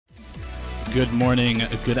Good morning,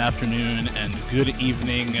 good afternoon, and good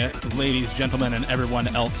evening, ladies, gentlemen, and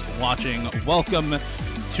everyone else watching. Welcome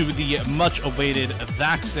to the much-awaited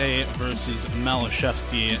Vaxei versus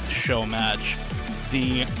maliszewski show match.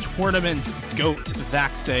 The tournament GOAT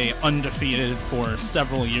Vaxei, undefeated for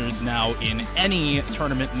several years now in any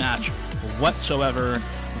tournament match whatsoever,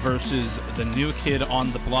 versus the new kid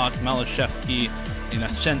on the block, maliszewski, in a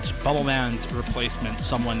sense, Bubbleman's replacement,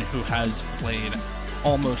 someone who has played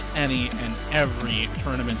almost any and every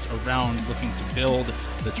tournament around, looking to build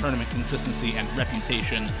the tournament consistency and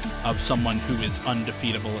reputation of someone who is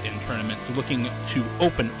undefeatable in tournaments, looking to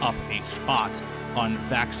open up a spot on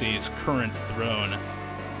Vaxei's current throne.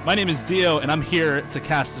 My name is Dio, and I'm here to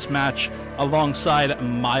cast this match alongside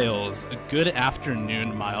Miles. Good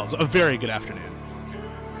afternoon, Miles. A very good afternoon.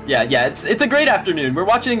 Yeah, it's a great afternoon. We're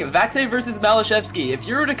watching Vaxei versus maliszewski. If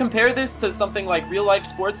you were to compare this to something like real-life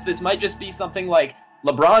sports, this might just be something like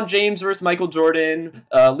LeBron James versus Michael Jordan,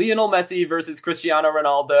 Lionel Messi versus Cristiano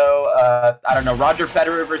Ronaldo, I don't know, Roger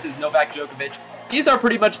Federer versus Novak Djokovic. These are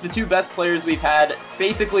pretty much the two best players we've had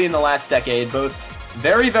basically in the last decade, both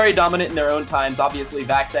very, very dominant in their own times. Obviously,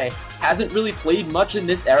 Vaxei hasn't really played much in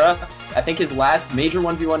this era. I think his last major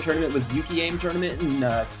 1v1 tournament was Yuki Aim tournament in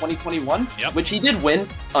 2021, which he did win,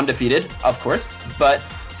 undefeated, of course. But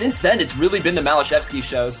since then, it's really been the maliszewski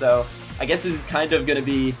show, so I guess this is kind of going to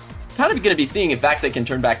be seeing if Vaxei can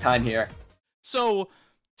turn back time here. So,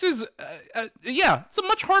 this is, yeah, it's a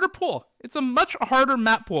much harder pool. It's a much harder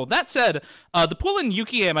map pool. That said, the pool in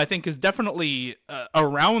Yuki Aim, I think, is definitely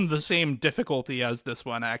around the same difficulty as this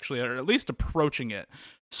one, actually, or at least approaching it.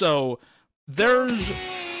 So, there's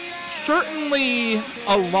certainly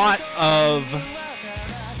a lot of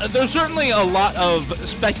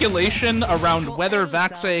speculation around whether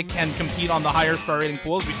Vaxei can compete on the higher star rating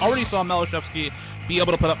pools. We already saw maliszewski be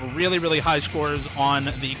able to put up really, really high scores on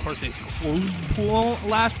the Corsai's closed pool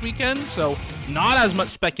last weekend, so not as much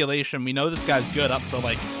speculation. We know this guy's good up to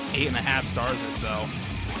like 8.5 stars or so.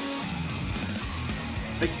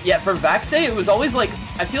 But yeah, for Vaxei, it was always like,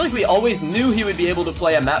 I feel like we always knew he would be able to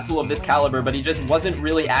play a map pool of this caliber, but he just wasn't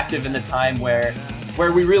really active in the time where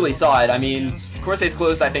we really saw it. I mean, Corsai's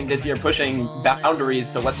closed, I think, this year, pushing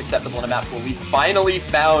boundaries to what's acceptable in a map pool. We finally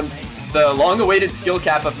found the long-awaited skill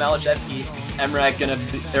cap of maliszewski. Emrek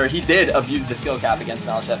he did abuse the skill cap against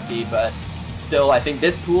maliszewski, but still, I think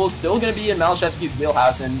this pool is still going to be in maliszewski's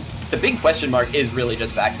wheelhouse, and the big question mark is really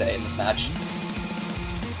just Vaxei in this match.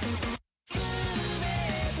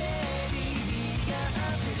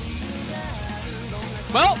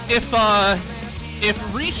 Well,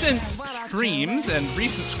 if recent streams and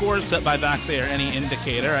recent scores set by Vaxei are any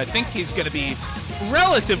indicator, I think he's going to be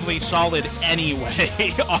relatively solid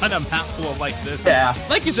anyway on a map pool like this. Yeah.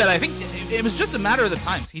 Like you said, I think it was just a matter of the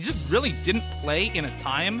times. He just really didn't play in a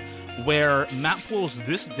time where map pools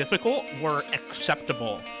this difficult were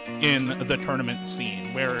acceptable in the tournament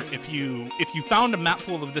scene, where if you found a map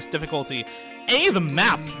pool of this difficulty, A, the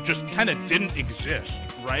maps just kind of didn't exist,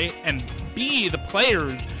 right? And B, the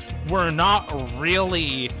players were not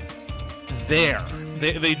really there.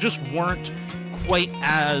 They just weren't quite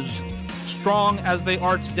as strong as they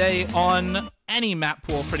are today on any map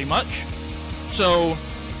pool, pretty much. So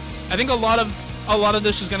I think a lot of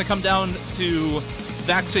this is going to come down to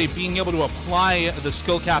Vaxei being able to apply the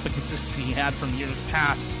skill cap and consistency he had from years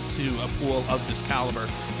past to a pool of this caliber.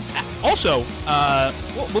 Also,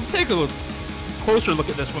 we'll take a closer look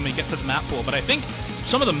at this when we get to the map pool, but I think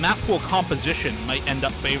some of the map pool composition might end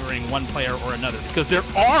up favoring one player or another, because there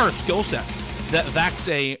are skill sets that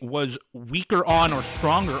Vaxei was weaker on or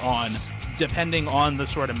stronger on depending on the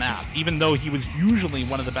sort of map. Even though he was usually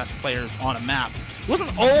one of the best players on a map, he wasn't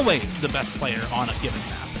always the best player on a given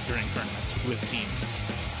map during tournaments with teams.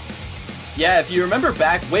 Yeah, if you remember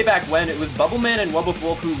way back when, it was Bubbleman and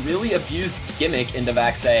Webwolf who really abused gimmick into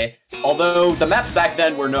Vaxei. Although the maps back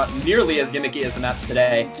then were not nearly as gimmicky as the maps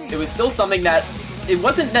today, it was still something that, it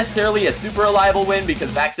wasn't necessarily a super reliable win because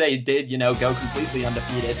Vaxei did, go completely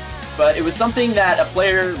undefeated. But it was something that a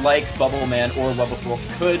player like Bubbleman or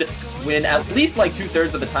Webwolf could win at least like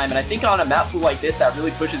 2/3 of the time, and I think on a map pool like this that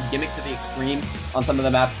really pushes gimmick to the extreme on some of the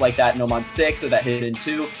maps like that Nomad 6 or that Hidden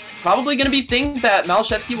 2, probably going to be things that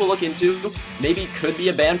maliszewski will look into, maybe could be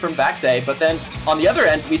a ban from Vaxei. But then on the other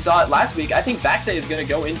end, we saw it last week, I think Vaxei is going to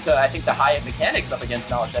go into, I think, the high-end mechanics up against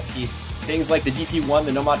maliszewski. Things like the DT1,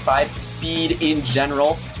 the Nomad 5, speed in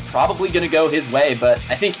general, probably going to go his way, but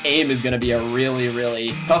I think aim is going to be a really, really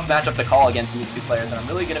tough matchup to call against these two players, and I'm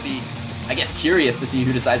really going to be, I guess, curious to see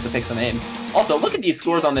who decides to pick some aim. Also, look at these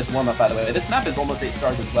scores on this warm-up, by the way. This map is almost 8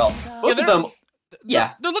 stars as well. Both of them,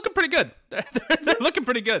 yeah. They're looking pretty good. They're looking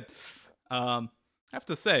pretty good. I have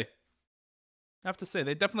to say. I have to say,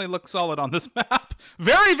 they definitely look solid on this map.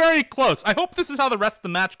 Very, very close. I hope this is how the rest of the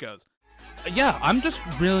match goes. Yeah, I'm just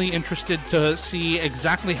really interested to see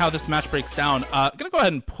exactly how this match breaks down. Gonna go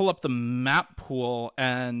ahead and pull up the map pool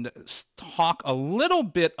and talk a little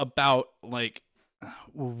bit about, like,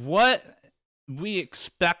 what we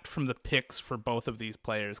expect from the picks for both of these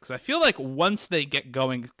players, because I feel like once they get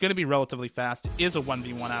going, it's gonna be relatively fast. It is a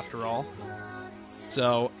 1v1 after all.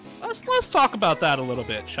 So let's talk about that a little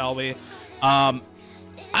bit, shall we?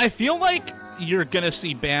 I feel like you're gonna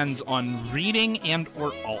see bans on reading and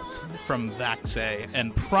or alt from Vaxei,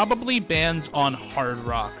 and probably bans on hard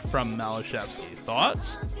rock from maliszewski.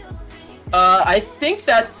 Thoughts? I think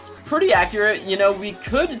that's pretty accurate. You know, we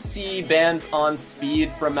could see bans on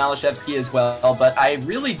speed from maliszewski as well, but I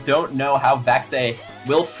really don't know how Vaxei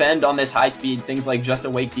will fend on this high speed, things like Just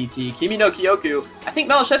Awake DT, Kimi no Kyoku. I think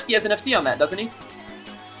maliszewski has an FC on that, doesn't he?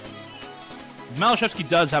 Maliszewski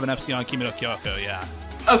does have an FC on Kimi no Kyoko, yeah.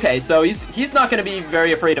 Okay, so he's not going to be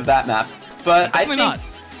very afraid of that map, but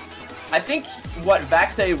I think what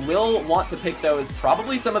Vaxei will want to pick, though, is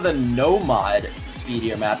probably some of the no-mod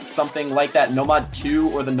speedier maps. Something like that No-mod 2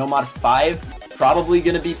 or the No-mod 5. Probably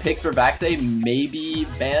going to be picks for Vaxei, maybe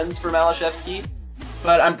bans for maliszewski.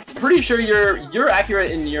 But I'm pretty sure you're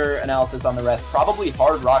accurate in your analysis on the rest. Probably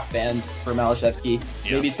hard rock bans for maliszewski.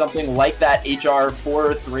 Yeah. Maybe something like that HR 4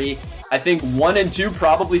 or 3. I think 1 and 2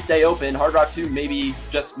 probably stay open. Hard rock 2 maybe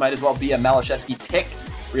just might as well be a maliszewski pick.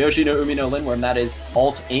 Ryoshi no Umi no Lindworm, that is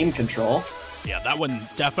alt aim control. Yeah, that one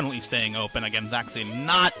definitely staying open. Again, Vaxei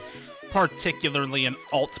not particularly an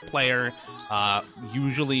alt player.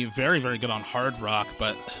 Usually very, very good on hard rock,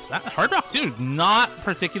 but that hard rock 2 not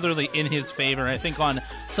particularly in his favor. I think on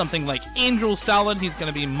something like Angel Salad, he's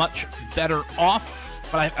going to be much better off.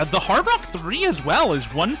 But the Hard Rock 3 as well is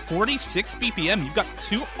 146 BPM. You've got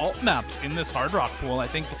 2 alt maps in this Hard Rock pool. I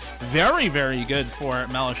think very, very good for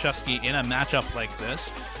maliszewski in a matchup like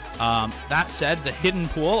this. That said, the hidden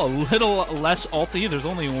pool, a little less alty. There's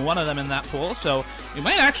only 1 of them in that pool, so we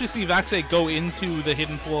might actually see Vaxei go into the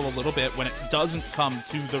hidden pool a little bit when it doesn't come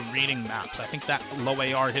to the reading maps. I think that low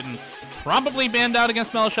AR hidden probably banned out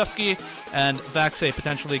against maliszewski, and Vaxei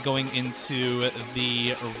potentially going into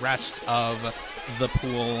the rest of the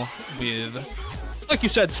pool with, like you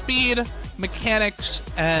said, speed, mechanics,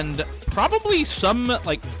 and probably some,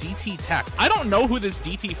 like, DT tech. I don't know who this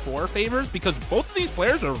DT4 favors, because both of these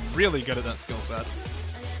players are really good at that skill set.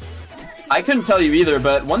 I couldn't tell you either,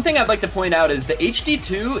 but one thing I'd like to point out is the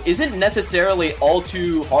HD2 isn't necessarily all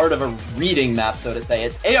too hard of a reading map, so to say.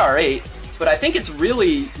 It's AR8, but I think it's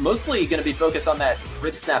really mostly going to be focused on that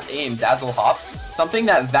grid snap aim, dazzle hop. Something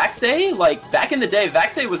that Vaxei, like, back in the day,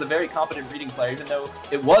 Vaxei was a very competent reading player, even though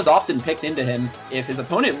it was often picked into him. If his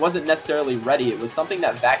opponent wasn't necessarily ready, it was something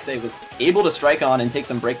that Vaxei was able to strike on and take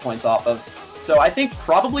some breakpoints off of. So I think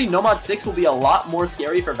probably No-Mod 6 will be a lot more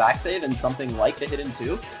scary for Vaxei than something like the Hidden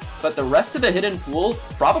 2. But the rest of the Hidden pool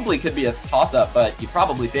probably could be a toss-up, but you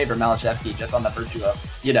probably favor maliszewski just on the virtue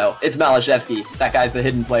of, you know, it's maliszewski. That guy's the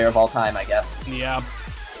hidden player of all time, I guess. Yeah.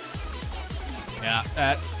 Yeah,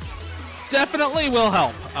 that definitely will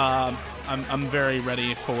help. I'm very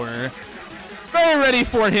ready for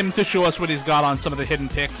him to show us what he's got on some of the hidden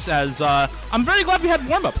picks, as I'm very glad we had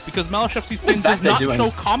warm-ups, because maliszewski's pin does not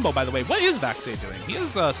show combo, by the way. What is Vaxei doing? He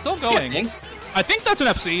is still going. I think that's an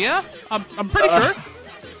FC, yeah? I'm pretty sure.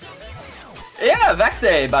 Yeah,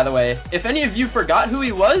 Vaxei, by the way. If any of you forgot who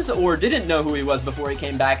he was or didn't know who he was before he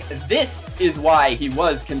came back, this is why he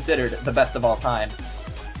was considered the best of all time.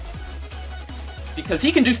 Because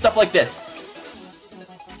he can do stuff like this.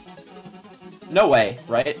 No way,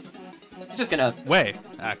 right? He's just gonna... Way,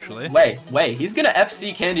 actually. Way. He's gonna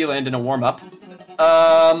FC Candyland in a warm-up.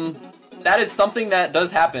 That is something that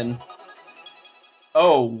does happen.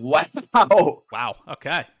 Oh, wow. Wow,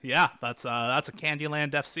 okay. Yeah, that's a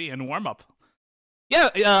Candyland FC in warm-up.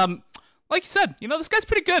 Yeah, like you said, you know, this guy's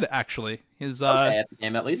pretty good, actually. He's okay at the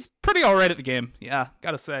game, at least. Pretty alright at the game, yeah,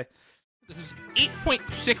 gotta say. This is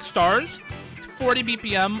 8.6 stars, 40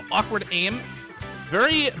 BPM, awkward aim,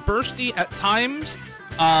 very bursty at times,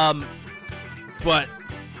 but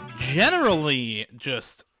generally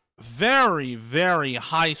just very, very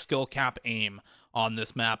high skill cap aim on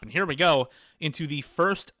this map. And here we go into the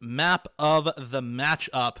first map of the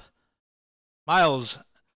matchup. Miles,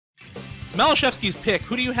 maliszewski's pick.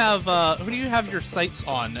 Who do you have your sights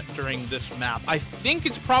on during this map? I think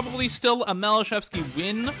it's probably still a maliszewski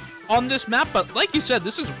win on this map, but like you said,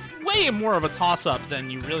 this is way more of a toss-up than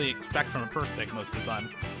you really expect from a first pick most of the time.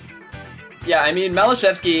 Yeah, I mean,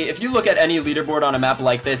 maliszewski, if you look at any leaderboard on a map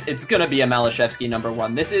like this, it's gonna be a maliszewski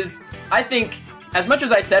 #1. This is, I think, as much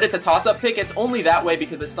as I said it's a toss-up pick, it's only that way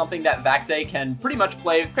because it's something that Vaxei can pretty much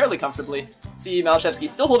play fairly comfortably. See maliszewski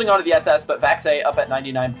still holding on to the SS, but Vaxei up at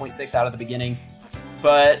 99.6 out of the beginning.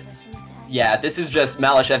 But yeah, this is just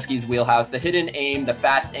maliszewski's wheelhouse. The hidden aim, the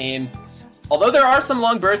fast aim. Although there are some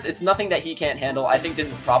long bursts, it's nothing that he can't handle. I think this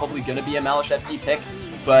is probably going to be a maliszewski pick.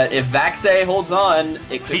 But if Vaxei holds on,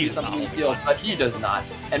 it could be something he steals, but he does not.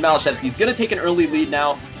 And maliszewski's going to take an early lead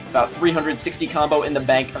now. About 360 combo in the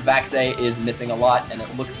bank. Vaxei is missing a lot, and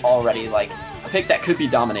it looks already like a pick that could be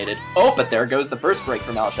dominated. Oh, but there goes the first break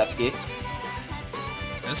for maliszewski.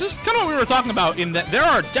 This is kind of what we were talking about, in that there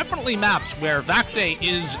are definitely maps where Vaxei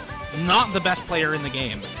is not the best player in the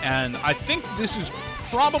game, and I think this is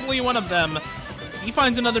probably one of them. He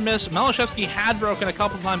finds another miss. maliszewski had broken a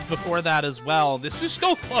couple times before that as well. This is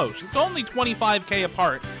still close. It's only 25k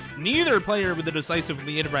apart. Neither player with a decisive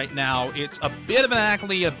lead right now. It's a bit of an act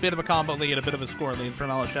lead, a bit of a combo lead, a bit of a score lead for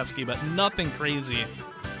maliszewski, but nothing crazy.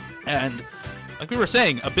 And like we were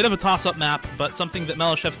saying, a bit of a toss-up map, but something that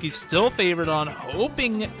maliszewski's still favored on,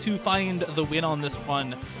 hoping to find the win on this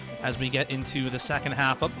one as we get into the second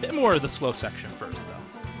half. A bit more of the slow section first, though.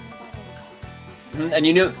 And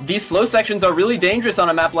you know, these slow sections are really dangerous on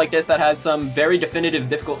a map like this that has some very definitive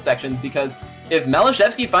difficult sections, because if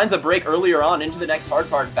maliszewski finds a break earlier on into the next hard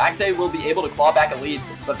part, Vaxei will be able to claw back a lead.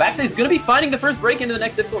 But Vaxei is going to be finding the first break into the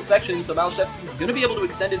next difficult section, so maliszewski is going to be able to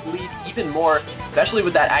extend his lead even more, especially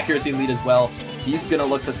with that accuracy lead as well. He's going to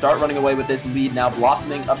look to start running away with this lead now,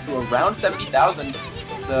 blossoming up to around 70,000.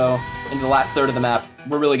 So in the last third of the map,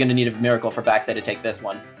 we're really going to need a miracle for Vaxei to take this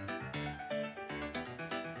one.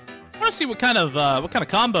 I want to see what kind of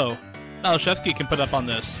combo maliszewski can put up on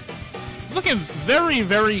this. It's looking very,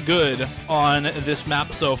 very good on this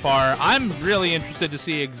map so far. I'm really interested to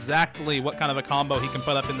see exactly what kind of a combo he can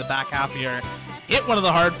put up in the back half here. Hit one of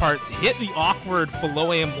the hard parts, hit the awkward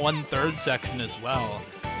below aim 1/3 section as well.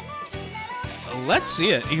 Let's see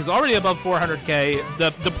it. He's already above 400k.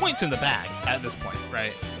 The point's in the bag at this point,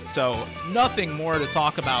 right? So nothing more to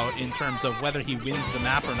talk about in terms of whether he wins the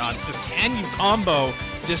map or not. It's just, can you combo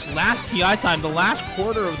this last TI time, the last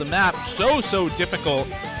quarter of the map? So difficult,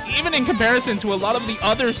 even in comparison to a lot of the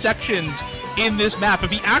other sections in this map.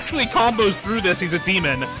 If he actually combos through this, he's a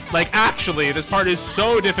demon. Like, actually, this part is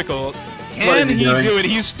so difficult. Can he do it?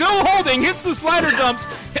 He's still holding, hits the slider jumps.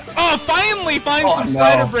 Oh, finally finds some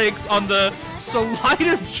slider breaks on the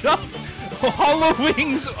slider jump. Hollow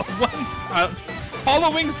Wings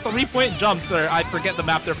Hollow Wings 3-point jumps, or I forget the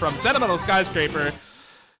map they're from. Sentimental Skyscraper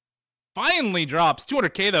finally drops.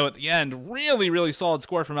 200k though at the end. Really, really solid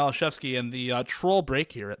score from maliszewski, and the troll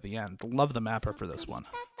break here at the end. Love the mapper for this one.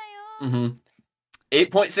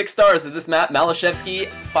 8.6 stars is this map. maliszewski,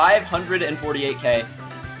 548k.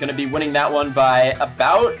 Gonna be winning that one by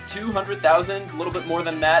about 200,000, a little bit more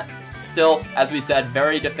than that. Still, as we said,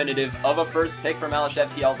 very definitive of a first pick for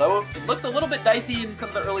maliszewski. Although it looked a little bit dicey in some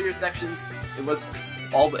of the earlier sections, it was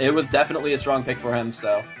definitely a strong pick for him.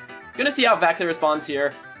 So, gonna see how Vaxei responds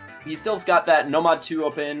here. He still's got that Nomad 2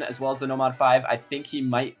 open as well as the Nomad 5. I think he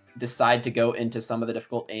might decide to go into some of the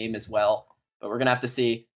difficult aim as well, but we're gonna have to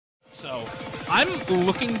see. So, I'm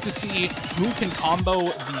looking to see who can combo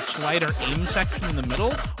the slider aim section in the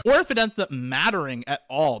middle, or if it ends up mattering at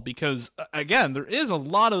all, because, again, there is a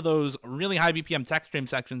lot of those really high BPM tech stream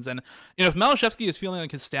sections, and if maliszewski is feeling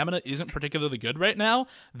like his stamina isn't particularly good right now,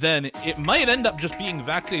 then it might end up just being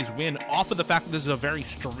Vaxei's win off of the fact that this is a very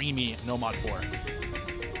streamy Nomad 4.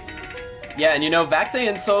 Yeah, and you know, Vaxei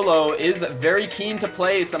in solo is very keen to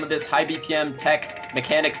play some of this high BPM tech,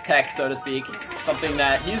 mechanics tech, so to speak. Something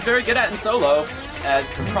that he's very good at in solo, as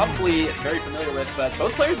you're probably very familiar with, but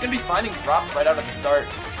both players are going to be finding drops right out at the start,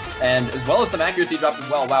 and as well as some accuracy drops as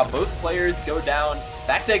well. Wow, both players go down.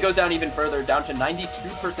 Vaxei goes down even further, down to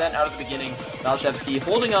 92% out of the beginning. maliszewski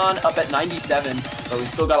holding on up at 97, but we've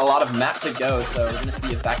still got a lot of map to go, so we're going to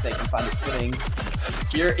see if Vaxei can find his footing.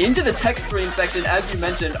 Here into the tech stream section, as you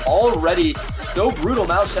mentioned, already so brutal.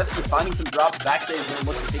 maliszewski finding some drops. Vaxei is going to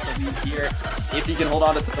look to take the lead here if he can hold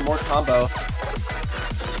on to some more combo.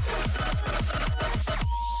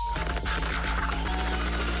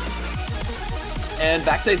 And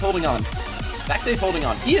Vaxei's holding on. Vaxei's holding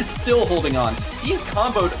on. He is still holding on. He has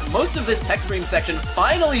comboed most of this tech stream section,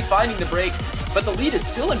 finally finding the break, but the lead is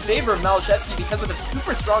still in favor of maliszewski because of a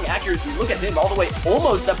super strong accuracy. Look at him all the way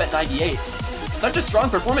almost up at 98. Such a strong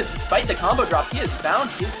performance despite the combo drop. He has found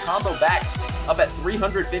his combo back up at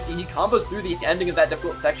 350. He combos through the ending of that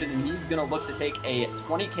difficult section, and he's going to look to take a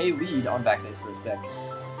 20k lead on Vaxei's first pick.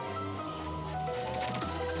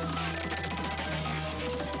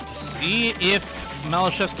 See if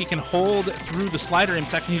Maliszewski can hold through the slider aim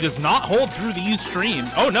section. He does not hold through these streams.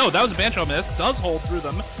 Oh no, that was a Bancho miss. Does hold through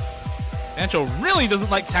them. Bancho really doesn't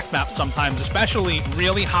like tech maps sometimes, especially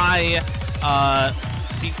really high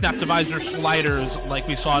deep snap divisor sliders like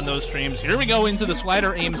we saw in those streams. Here we go into the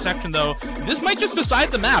slider aim section though. This might just decide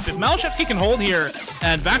the map. If Maliszewski can hold here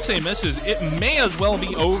and Vaxei misses, it may as well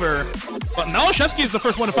be over. But Maliszewski is the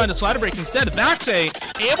first one to find a slider break instead. Vaxei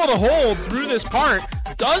able to hold through this part.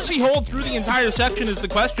 Does he hold through the entire section is the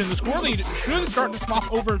question. The score lead should start to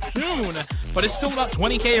swap over soon, but it's still about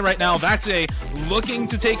 20k right now. Vaxei looking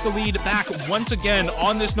to take the lead back once again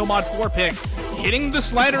on this Nomad 4 pick. Hitting the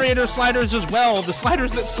Sliderator sliders as well. The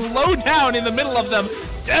sliders that slow down in the middle of them.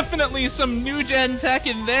 Definitely some new gen tech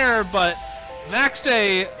in there, but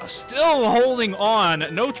Vaxei still holding on.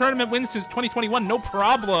 No tournament wins since 2021. No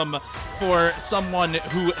problem for someone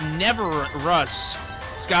who never rusts.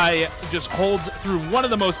 This guy just holds through one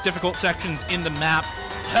of the most difficult sections in the map.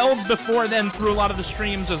 Held before then through a lot of the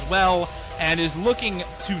streams as well, and is looking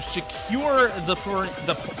to secure the point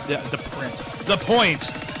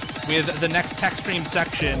with the next tech stream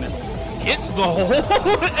section. Hits the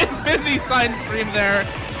whole infinity sign stream there.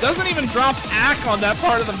 Doesn't even drop ACK on that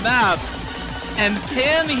part of the map. And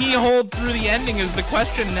can he hold through the ending is the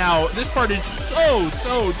question now. This part is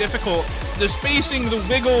so difficult. The spacing, the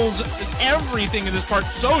wiggles, everything in this part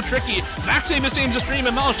so tricky. Vaxei misaims the stream,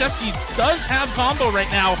 and Maliszewski does have combo right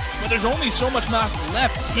now, but there's only so much map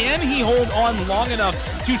left. Can he hold on long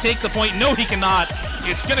enough to take the point? No, he cannot.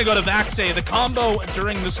 It's gonna go to Vaxei. The combo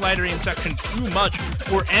during the slider aim section too much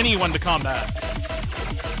for anyone to combat.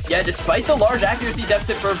 Yeah, despite the large accuracy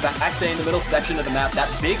deficit for Vaxei in the middle section of the map, that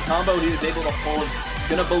big combo he was able to hold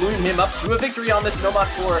gonna balloon him up to a victory on this Nomad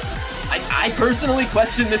 4. I personally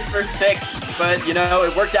question this first pick, but you know,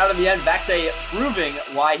 it worked out in the end. Vaxei proving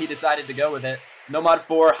why he decided to go with it. Nomad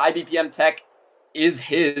 4, high BPM tech is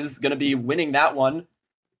his, gonna be winning that one.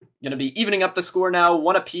 Gonna be evening up the score now,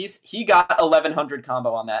 one apiece. He got 1100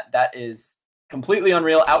 combo on that. That is completely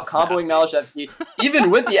unreal, out-comboing Maliszewski,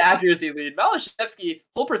 even with the accuracy lead. Maliszewski,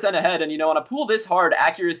 full percent ahead, and you know, on a pool this hard,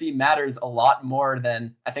 accuracy matters a lot more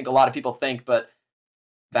than I think a lot of people think, but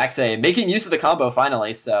Vaxei making use of the combo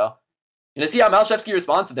finally, so gonna see how Maliszewski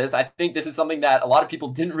responds to this. I think this is something that a lot of people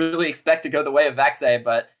didn't really expect to go the way of Vaxei,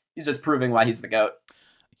 but he's just proving why he's the GOAT.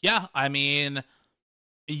 Yeah, I mean,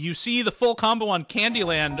 you see the full combo on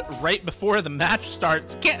Candyland right before the match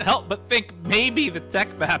starts. Can't help but think maybe the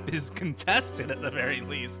tech map is contested at the very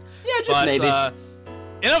least. Yeah, just maybe.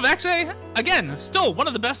 You know, Vaxei, again, still one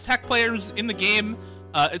of the best tech players in the game.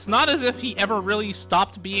 It's not as if he ever really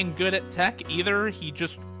stopped being good at tech either. He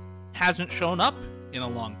just hasn't shown up in a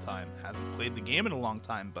long time. Hasn't played the game in a long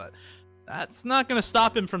time, but that's not going to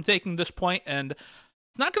stop him from taking this point, and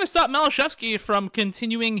it's not going to stop Maliszewski from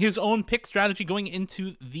continuing his own pick strategy going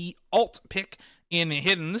into the alt pick in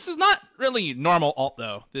Hidden. This is not really normal alt,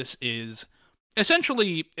 though. This is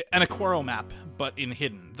essentially an Aquaro map, but in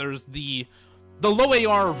Hidden. There's the low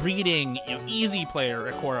AR reading, you know, easy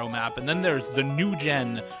player Aquaro map, and then there's the new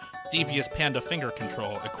gen Devious Panda finger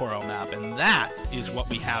control Aquaro map, and that is what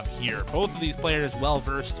we have here. Both of these players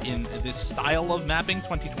well-versed in this style of mapping.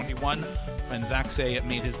 2021, when Vaxei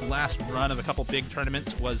made his last run of a couple big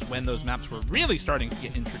tournaments, was when those maps were really starting to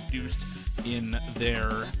get introduced in their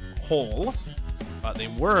whole. They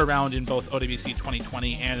were around in both OWC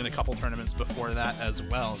 2020 and in a couple tournaments before that as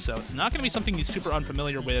well, so it's not going to be something he's super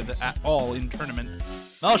unfamiliar with at all in tournament.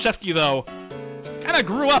 Maliszewski, though, kind of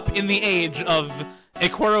grew up in the age of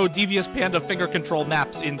Aquaro Devious Panda finger control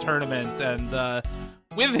maps in tournament, and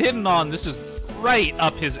with Hidden on, this is right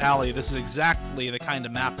up his alley. This is exactly the kind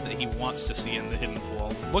of map that he wants to see in the Hidden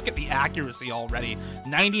pool. Look at the accuracy already.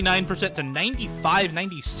 99% to 95,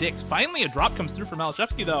 96. Finally, a drop comes through for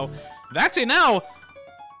Maliszewski, though. Vaxei now.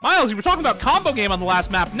 Miles, you were talking about combo game on the last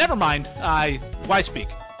map. Never mind. Why speak?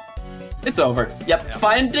 It's over. Yep.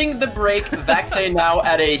 Finding the break. Vaxei now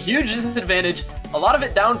at a huge disadvantage. A lot of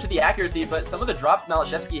it down to the accuracy, but some of the drops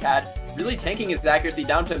Maliszewski had really tanking his accuracy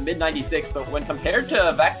down to mid-96. But when compared to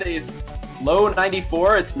Vaxei's low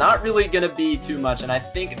 94, it's not really going to be too much. And I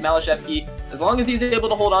think Maliszewski, as long as he's able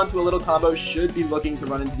to hold on to a little combo, should be looking to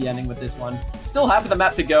run into the ending with this one. Still half of the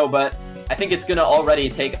map to go, but I think it's going to already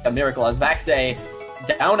take a miracle as Vaxei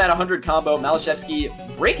down at 100 combo,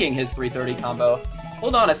 Maliszewski breaking his 330 combo.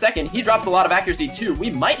 Hold on a second, he drops a lot of accuracy too. We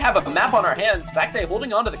might have a map on our hands. Vaxei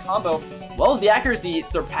holding on to the combo, as well as the accuracy,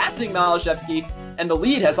 surpassing Maliszewski, and the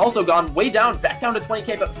lead has also gone way down, back down to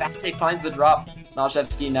 20k, but Vaxei finds the drop.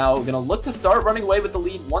 Maliszewski now gonna look to start running away with the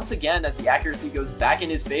lead once again as the accuracy goes back in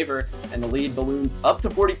his favor, and the lead balloons up to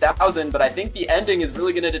 40,000, but I think the ending is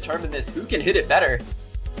really gonna determine this, who can hit it better.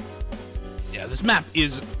 Yeah, this map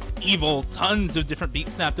is evil. Tons of different beat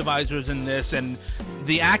snap divisors in this, and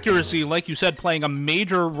the accuracy, like you said, playing a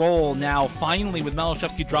major role now, finally, with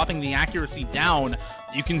maliszewski dropping the accuracy down.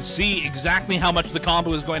 You can see exactly how much the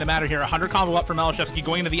combo is going to matter here. 100 combo up for maliszewski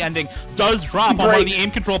going into the ending. Does drop on one of the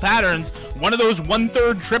aim control patterns. One of those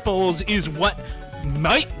 1/3 triples is what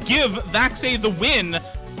might give Vaxei the win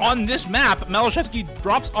on this map. Maliszewski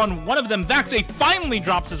drops on one of them. Vaxei finally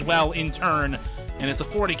drops as well in turn. And it's a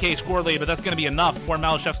 40k score lead, but that's going to be enough for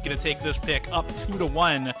maliszewski to take this pick up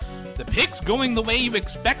 2-1. The picks going the way you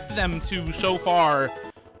expect them to so far.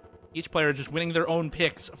 Each player just winning their own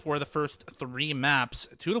picks for the first 3 maps.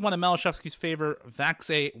 2-1 in maliszewski's favor.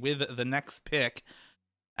 Vaxei with the next pick.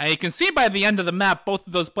 And you can see by the end of the map, both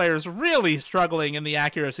of those players really struggling in the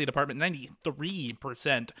accuracy department.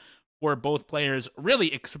 93% for both players.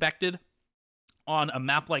 Really expected on a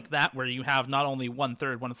map like that, where you have not only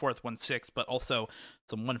 1/3, 1/4, 1/6, but also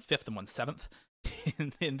some 1/5 and 1/7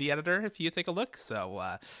 in the editor, if you take a look.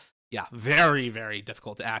 So, yeah, very, very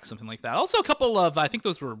difficult to act something like that. Also, a couple of, I think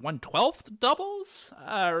those were 1/12 doubles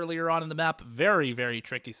earlier on in the map. Very, very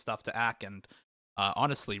tricky stuff to act, and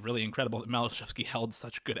honestly, really incredible that maliszewski held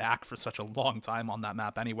such good act for such a long time on that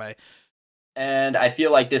map anyway. And I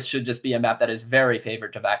feel like this should just be a map that is very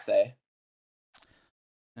favored to Vaxei.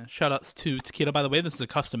 Shoutouts to Takeda, by the way. This is a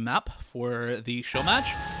custom map for the show match.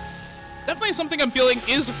 Definitely something I'm feeling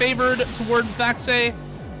is favored towards Vaxei.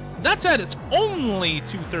 That said, it's only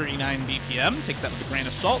 239 BPM. Take that with a grain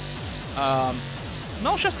of salt.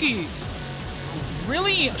 maliszewski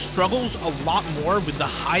really struggles a lot more with the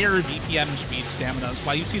higher BPM speed stamina. That's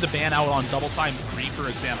why you see the ban out on Double Time 3, for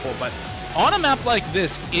example. But on a map like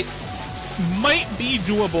this, it might be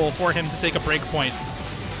doable for him to take a break point.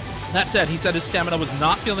 That said, he said his stamina was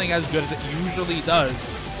not feeling as good as it usually does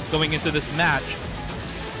going into this match.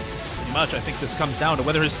 Pretty much, I think this comes down to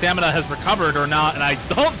whether his stamina has recovered or not, and I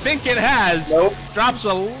don't think it has. Nope. Drops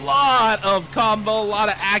a lot of combo, a lot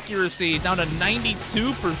of accuracy, down to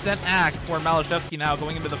 92% act for maliszewski now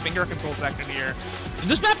going into the finger control section here.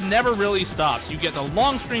 This map never really stops. You get the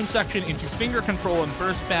long stream section into finger control and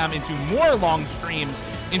burst spam, into more long streams,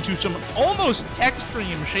 into some almost tech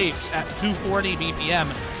stream shapes at 240 BPM.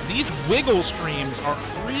 These wiggle streams are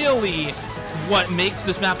really what makes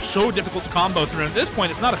this map so difficult to combo through. At this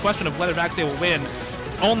point, it's not a question of whether Vaxei will win,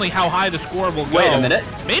 only how high the score will go. Wait a minute.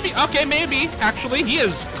 Maybe, okay, maybe. Actually, he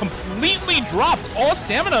has completely dropped all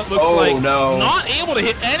stamina, it looks Oh, like. no. Not able to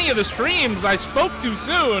hit any of the streams. I spoke too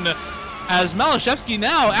soon. As maliszewski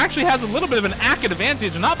now actually has a little bit of an accurate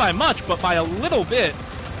advantage, not by much, but by a little bit.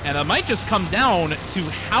 And it might just come down to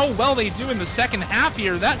how well they do in the second half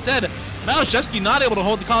here. That said, maliszewski not able to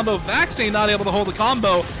hold the combo. Vaxei not able to hold the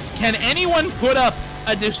combo. Can anyone put up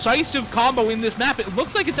a decisive combo in this map? It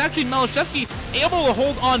looks like it's actually maliszewski able to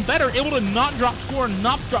hold on better, able to not drop score,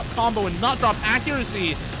 not drop combo, and not drop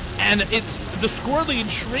accuracy. And it's the score lead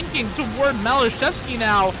shrinking toward maliszewski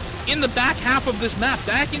now in the back half of this map,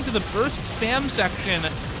 back into the burst spam section,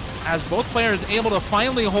 as both players able to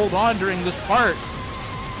finally hold on during this part.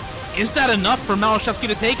 Is that enough for maliszewski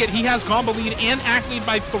to take it? He has combo lead and act lead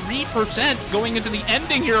by 3% going into the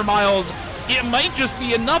ending here, Miles. It might just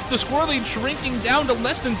be enough. The score lead shrinking down to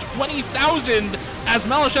less than 20,000 as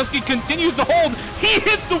maliszewski continues to hold. He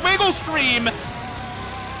hits the wiggle stream.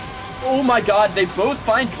 Oh my god, they both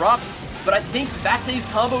find drops, but I think Vaxei's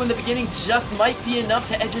combo in the beginning just might be enough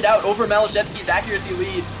to edge it out over maliszewski's accuracy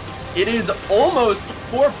lead. It is almost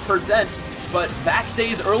 4%. But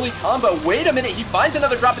Vaxei's early combo, wait a minute, he finds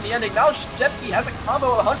another drop in the ending. maliszewski has a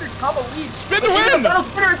combo, 100 combo lead. Spin to win! The final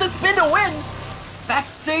spinner, it's a spin to win!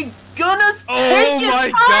 Vaxei gonna take it! Oh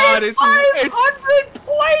my god, it's 500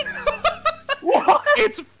 points! What?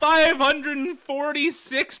 It's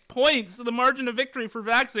 546 points. The margin of victory for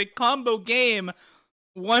Vaxei. Combo game,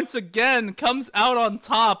 once again, comes out on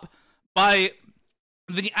top by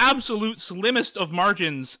the absolute slimmest of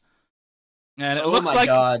margins. And it looks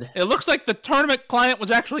like the tournament client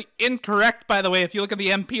was actually incorrect, by the way, if you look at the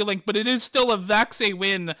MP link, but it is still a Vaxei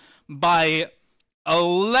win by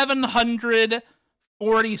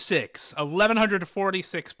 1,146.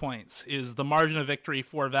 1,146 points is the margin of victory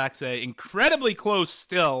for Vaxei. Incredibly close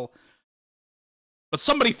still. But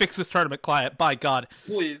somebody fix this tournament client, by God.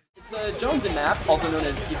 Please. It's a Jones and map, also known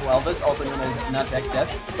as Evil Elvis, also known as Napdeck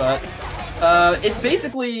Des, but it's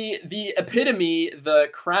basically the epitome, the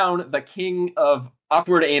crown, the king of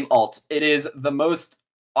awkward aim alt. It is the most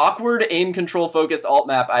awkward aim control focused alt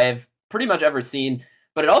map I have pretty much ever seen,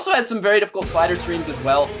 but it also has some very difficult slider streams as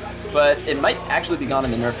well, but it might actually be gone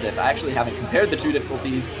in the nerf diff. I actually haven't compared the two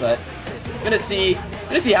difficulties, but I'm gonna see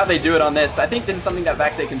Gonna see how they do it on this. I think this is something that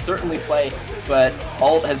Vaxei can certainly play, but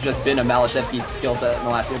alt has just been a Maliszewski's skill set in the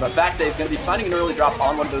last year. But Vaxei is gonna be finding an early drop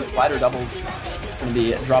on one of those slider doubles. Gonna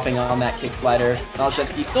be dropping on that kick slider.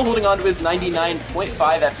 Maliszewski still holding on to his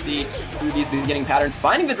 99.5 FC through these beginning patterns.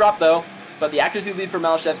 Finding the drop though, but the accuracy lead for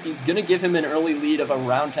Maliszewski is gonna give him an early lead of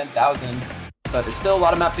around 10,000. But there's still a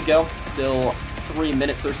lot of map to go. Still 3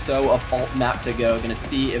 minutes or so of alt map to go. Gonna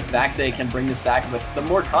see if Vaxei can bring this back with some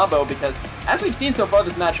more combo, because as we've seen so far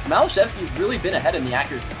this match, Maliszewski's really been ahead in the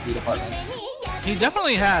accuracy department. He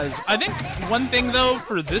definitely has. I think one thing though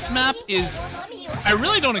for this map is I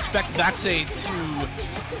really don't expect Vaxei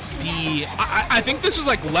to be... I think this is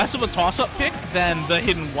like less of a toss-up pick than the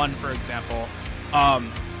Hidden One, for example.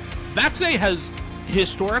 Vaxei has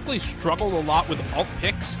historically struggled a lot with alt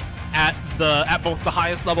picks at both the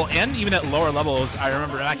highest level and even at lower levels. I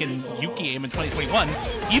remember back in Yuki Aim in 2021,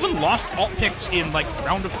 he even lost alt picks in like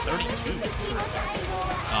round of 32, for example.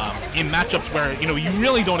 In matchups where, you know, you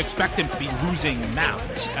really don't expect him to be losing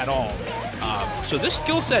maps at all. So this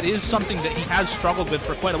skill set is something that he has struggled with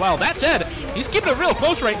for quite a while. That said, he's keeping it real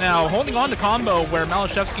close right now, holding on to combo where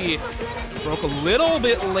Maliszewski broke a little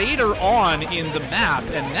bit later on in the map,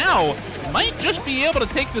 and now might just be able to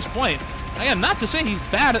take this point. Again, not to say he's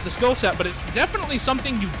bad at the skill set, but it's definitely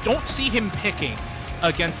something you don't see him picking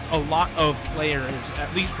against a lot of players,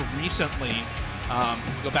 at least recently.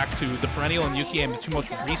 Go back to the Perennial and Yuki Aim, the two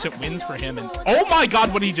most recent wins for him, and oh my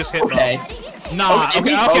god, what he just hit, okay. Though. Nah,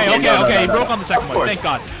 okay, he broke on the second one, thank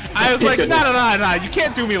god. I was like, nah, you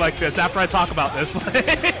can't do me like this after I talk about this.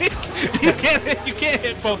 you can't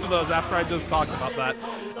hit both of those after I just talked about that.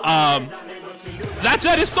 That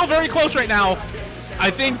said, it's still very close right now. I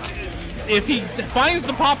think if he finds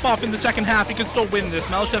the pop-off in the second half, he can still win this.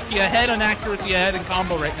 Maliszewski ahead on accuracy, ahead in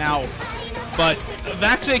combo right now. But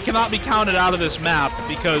Vaxei cannot be counted out of this map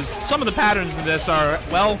because some of the patterns in this are,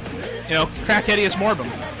 well, you know, Trachetius Morbum.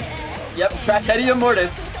 Yep, Trachetium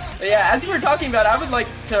Mortis. But yeah, as you were talking about, I would like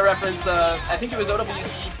to reference, I think it was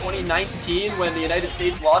OWC 2019 when the United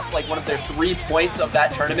States lost like one of their 3 points of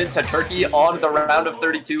that tournament to Turkey on the round of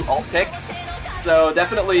 32 alt pick. So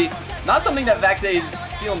definitely not something that Vaxei is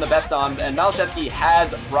feeling the best on, and Maliszewski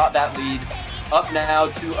has brought that lead up now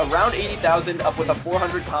to around 80,000, up with a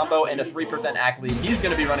 400 combo and a 3% ac lead. He's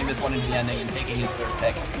going to be running this one into the ending and taking his third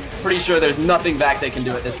pick. Pretty sure there's nothing Vaxei can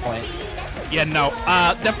do at this point. Yeah, no.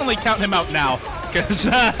 Definitely count him out now, because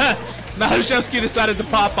Maliszewski decided to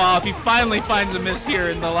pop off. He finally finds a miss here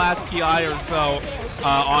in the last ki or so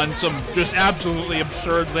on some just absolutely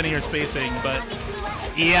absurd linear spacing, but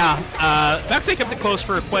yeah, Vaxei kept it close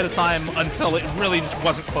for quite a time until it really just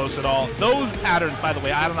wasn't close at all. Those patterns, by the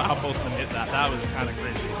way, I don't know how both of them hit that. That was kind of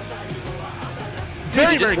crazy.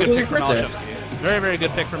 Very, very good pick for Maliszewski. Very, very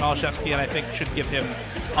good pick for Maliszewski, and I think should give him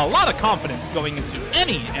a lot of confidence going into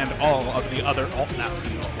any and all of the other alt maps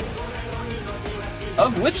in this pool.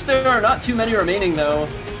 Of which there are not too many remaining, though.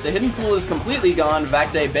 The hidden pool is completely gone.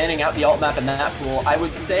 Vaxei banning out the alt map in that pool. I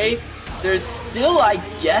would say there's still, I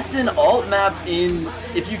guess, an alt map in,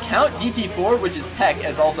 if you count DT4, which is tech,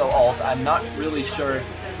 as also alt. I'm not really sure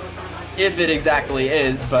if it exactly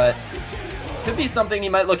is, but could be something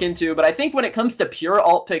you might look into. But I think when it comes to pure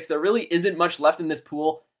alt picks, there really isn't much left in this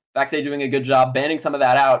pool. Vaxei doing a good job banning some of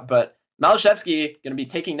that out, but Maliszewski going to be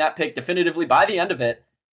taking that pick definitively by the end of it.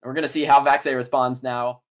 And we're going to see how Vaxei responds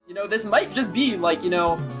now. You know, this might just be like, you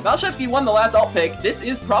know, Maliszewski won the last alt pick. This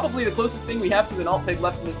is probably the closest thing we have to an alt pick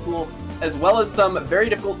left in this pool, as well as some very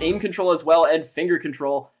difficult aim control as well and finger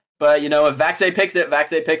control. But, you know, if Vaxei picks it,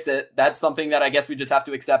 Vaxei picks it. That's something that I guess we just have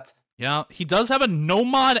to accept. Yeah, he does have a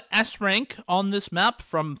no-mod S rank on this map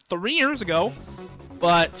from 3 years ago,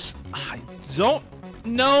 but I don't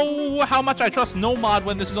know how much I trust no mod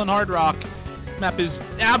when this is on Hard Rock. Map is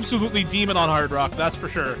absolutely demon on Hard Rock, that's for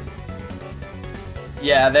sure.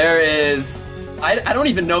 Yeah, there is... I don't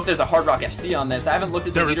even know if there's a Hard Rock FC on this. I haven't looked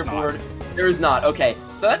at the leaderboard. There is not. Okay,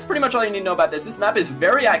 so that's pretty much all you need to know about this. This map is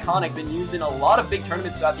very iconic, been used in a lot of big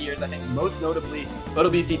tournaments throughout the years. I think most notably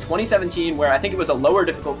OWC 2017, where I think it was a lower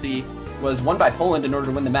difficulty, was won by Poland in order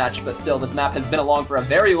to win the match. But still, this map has been along for a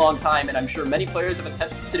very long time, and I'm sure many players have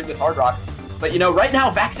attempted it with Hard Rock. But, you know, right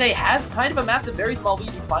now, Vaxei has kind of a massive, very small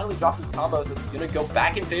lead. He finally drops his combo, so it's going to go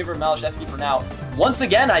back in favor of Maliszewski for now. Once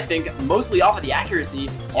again, I think, mostly off of the accuracy,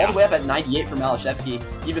 all the way up at 98 for Maliszewski.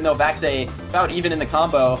 Even though Vaxei, about even in the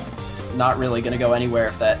combo, it's not really going to go anywhere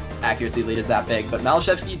if that accuracy lead is that big. But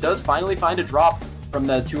Maliszewski does finally find a drop from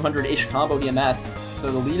the 200-ish combo EMS,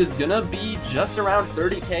 so the lead is going to be just around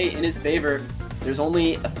 30k in his favor. There's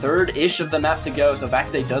only a third-ish of the map to go, so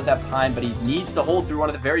Vaxei does have time, but he needs to hold through one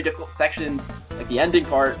of the very difficult sections, like the ending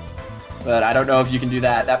part. but I don't know if you can do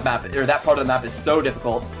that. That map, or that part of the map is so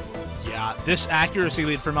difficult. Yeah, this accuracy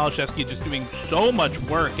lead for maliszewski just doing so much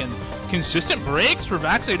work, and consistent breaks for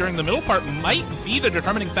Vaxei during the middle part might be the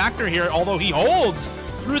determining factor here, although he holds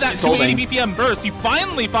through that 280 BPM burst. He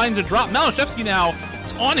finally finds a drop. Maliszewski now,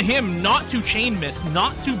 it's on him not to chain miss,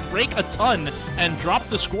 not to break a ton and drop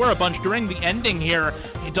the score a bunch during the ending here.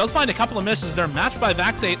 He does find a couple of misses. They're matched by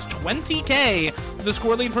Vaxei. It's 20k, the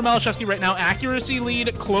score lead for maliszewski right now. Accuracy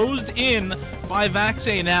lead closed in by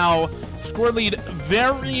Vaxei now. Score lead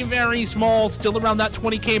very, very small, still around that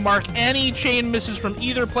 20k mark. Any chain misses from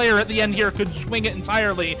either player at the end here could swing it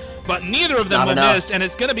entirely, but neither of them will miss, and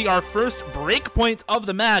it's going to be our first break point of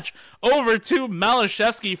the match. Over to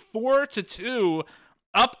maliszewski, 4-2,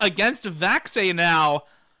 up against Vaxei now.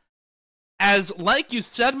 As, like you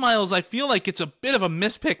said, Miles, I feel like it's a bit of a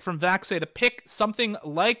mispick from Vaxei to pick something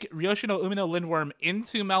like Ryoshino Umino Lindworm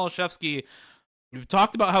into maliszewski. We've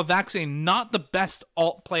talked about how Vaxei not the best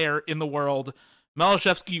alt player in the world.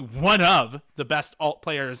 maliszewski, one of the best alt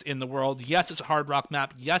players in the world. Yes, it's a hard rock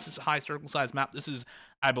map. Yes, it's a high circle size map. This is,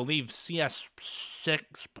 I believe, CS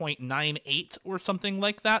 6.98 or something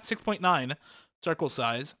like that. 6.9 circle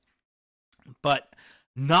size. But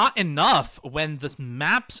not enough when the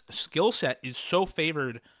map's skill set is so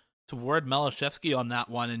favored toward maliszewski on that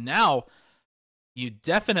one. And now you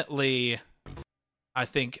definitely, I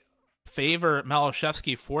think, favor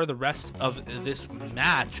maliszewski for the rest of this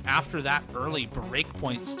match. After that early break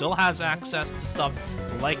point, still has access to stuff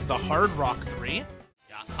like the Hard Rock 3.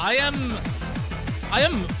 Yeah, I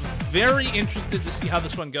am very interested to see how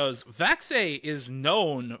this one goes. Vaxei is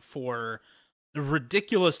known for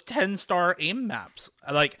ridiculous 10-star aim maps.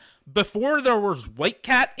 Like, before there was White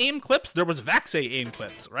Cat aim clips, there was Vaxei aim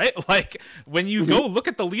clips, right? Like, when you go look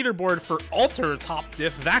at the leaderboard for Alter top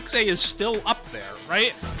diff, Vaxei is still up there,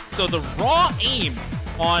 right? So the raw aim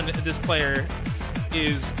on this player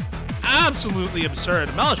is absolutely absurd.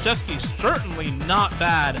 maliszewski's certainly not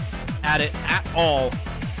bad at it at all.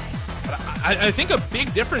 But I think a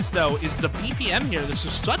big difference, though, is the BPM here. This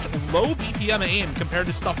is such low BPM aim compared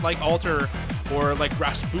to stuff like Alter or like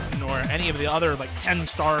Rasputin or any of the other like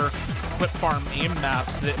 10-star clip farm aim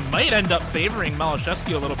maps that might end up favoring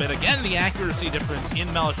maliszewski a little bit. Again, the accuracy difference in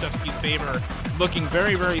maliszewski's favor, looking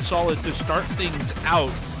very, very solid to start things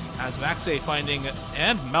out, as Vaxei finding,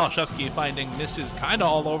 and maliszewski finding misses kind of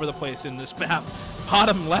all over the place in this map.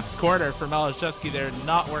 Bottom left corner for maliszewski there,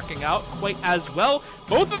 not working out quite as well.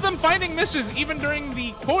 Both of them finding misses even during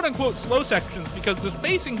the quote-unquote slow sections, because the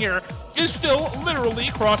spacing here is still literally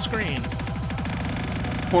cross-screen.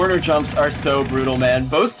 Corner jumps are so brutal, man.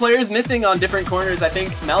 Both players missing on different corners. I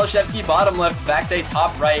think maliszewski bottom left, Vaxei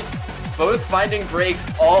top right. Both finding breaks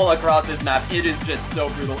all across this map. It is just so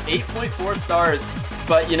brutal. 8.4 stars.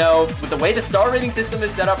 But, you know, with the way the star rating system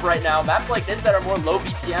is set up right now, maps like this that are more low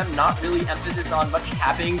BPM, not really emphasis on much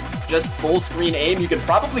capping, just full screen aim, you could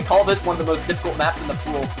probably call this one of the most difficult maps in the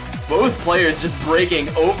pool. Both players just breaking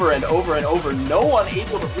over and over and over. No one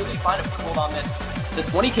able to really find a foothold on this. The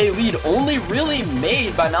 20k lead only really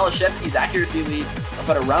made by maliszewski's accuracy lead of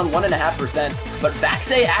about around 1.5%. But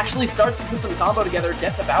Vaxei actually starts to put some combo together,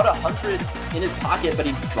 gets about 100 in his pocket, but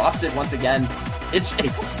he drops it once again.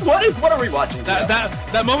 What are we watching?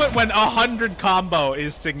 That moment when 100 combo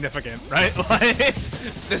is significant, right? Like,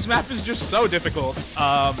 this map is just so difficult.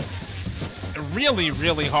 Really,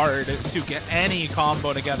 really hard to get any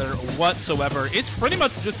combo together whatsoever. It's pretty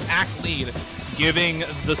much just act lead giving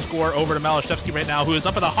the score over to maliszewski right now, who is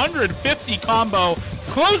up at 150 combo,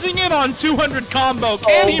 closing in on 200 combo.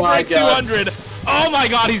 Can he break 200? Oh my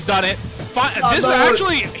god, he's done it. This is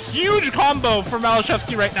actually a huge combo for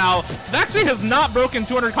maliszewski right now. Vaxei has not broken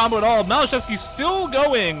 200 combo at all. maliszewski's still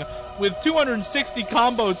going with 260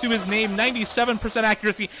 combo to his name, 97%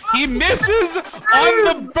 accuracy. He misses on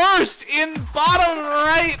the burst in bottom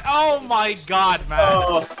right. Oh my god, man.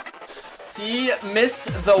 Oh, he missed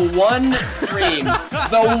the one stream.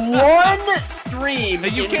 The one stream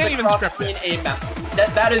you can't even script it. Aim map.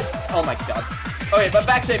 That is, oh my god. Okay, but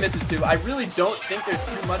Vaxei misses too. I really don't think there's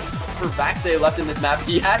too much for Vaxei left in this map.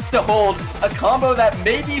 He has to hold a combo that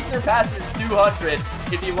maybe surpasses 200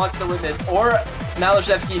 if he wants to win this, or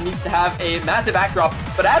maliszewski needs to have a massive backdrop.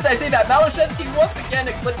 But as I say that, maliszewski once again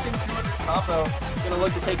eclipsing 200 combo. Going to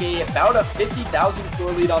look to take about a 50,000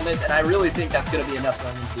 score lead on this, and I really think that's going to be enough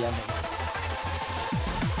going into the ending.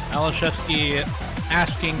 maliszewski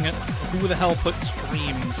asking who the hell put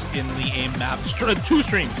streams in the aim map. Two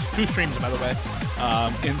streams, by the way,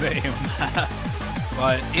 in the aim map.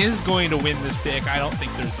 But is going to win this pick. I don't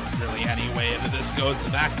think there's really any way that this goes to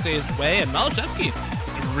Vaxei's way. And maliszewski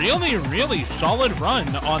really, really solid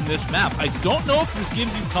run on this map. I don't know if this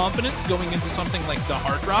gives you confidence going into something like the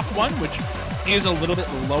Hard Rock one, which is a little bit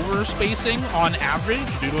lower spacing on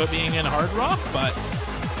average due to it being in Hard Rock, but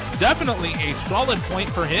definitely a solid point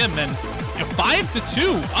for him. And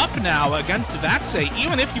 5-2 up now against Vaxei.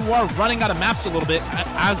 Even if you are running out of maps a little bit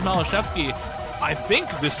as maliszewski, I think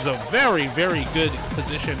this is a very, very good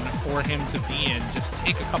position for him to be in. Just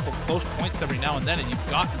take a couple close points every now and then, and you've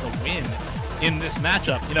got the win in this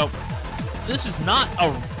matchup. You know, this is not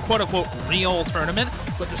a quote-unquote real tournament,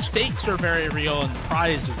 but the stakes are very real and the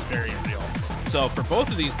prize is very real. So for both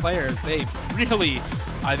of these players, they really,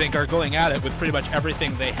 I think, are going at it with pretty much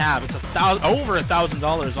everything they have. It's over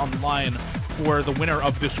 $1,000 on the line for the winner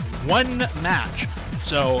of this one match.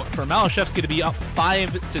 So for maliszewski to be up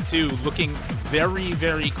 5-2, looking very,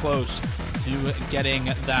 very close to getting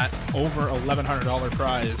that over $1,100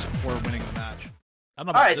 prize for winning the match. I don't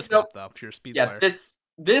know about this map, though, if you're a speed player.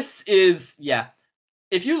 This is, yeah.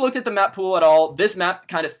 If you looked at the map pool at all, this map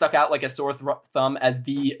kind of stuck out like a sore thumb as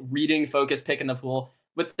the reading focus pick in the pool.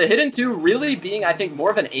 With the Hidden 2 really being, I think, more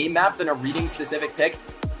of an A map than a reading specific pick,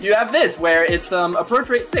 you have this where it's approach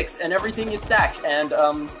rate 6 and everything is stacked. And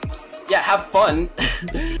yeah, have fun.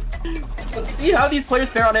 Let's see how these players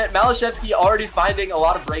fare on it. maliszewski already finding a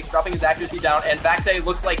lot of breaks, dropping his accuracy down, and Vaxei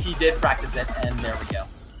looks like he did practice it, and there we go.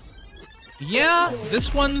 Yeah,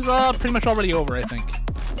 this one's pretty much already over, I think.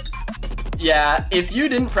 Yeah, if you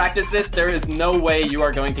didn't practice this, there is no way you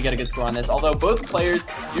are going to get a good score on this. Although both players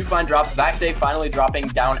do find drops, Vaxei finally dropping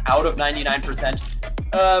down out of 99%.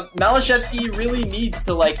 maliszewski really needs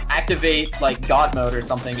to like activate like God mode or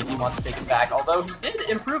something if he wants to take it back. Although he did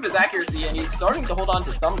improve his accuracy and he's starting to hold on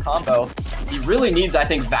to some combo. He really needs, I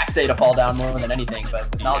think, Vaxei to fall down more than anything.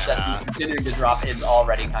 But with maliszewski continuing to drop, it's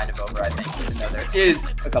already kind of over, I think, even though there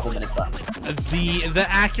is a couple minutes left. The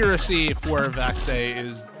accuracy for Vaxei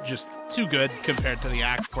is just too good compared to the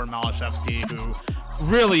act for maliszewski, who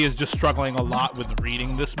really is just struggling a lot with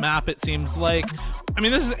reading this map, it seems like. I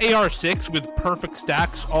mean, this is AR6 with perfect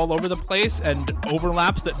stacks all over the place and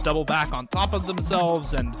overlaps that double back on top of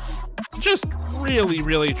themselves and just really,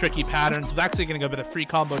 really tricky patterns. Vaxei gonna go with a free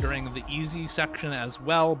combo during the easy section as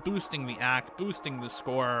well, boosting the act, boosting the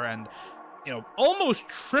score, and you know, almost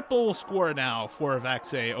triple score now for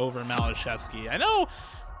Vaxei over maliszewski. I know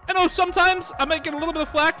sometimes I might get a little bit of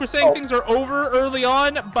flack for saying things are over early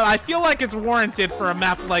on, but I feel like it's warranted for a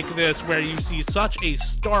map like this where you see such a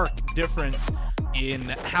stark difference in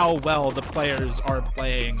how well the players are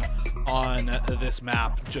playing on this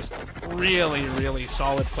map. Just really, really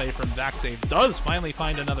solid play from Vaxei. Does finally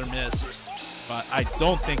find another miss, but I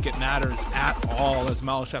don't think it matters at all as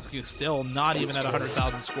maliszewski is still not even at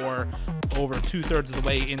 100,000 score, over 2/3 of the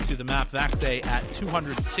way into the map. Vaxei at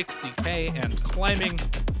 260k and climbing,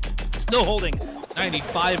 still holding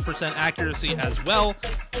 95% accuracy as well.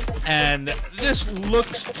 And this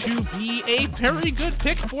looks to be a very good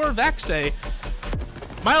pick for Vaxei.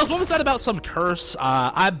 Miles, what was that about some curse?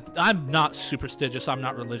 I'm not superstitious, I'm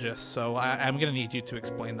not religious, so I'm gonna need you to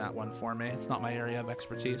explain that one for me. It's not my area of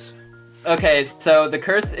expertise. Okay, so the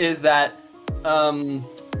curse is that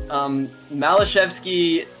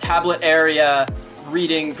maliszewski tablet area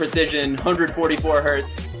reading precision 144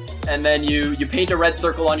 hertz, and then you paint a red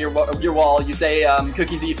circle on your wall. You say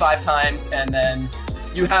cookies E 5 times, and then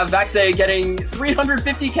you have Vaxei getting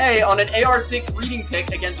 350k on an AR6 reading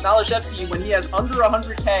pick against maliszewski when he has under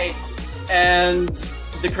 100k, and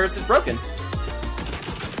the curse is broken.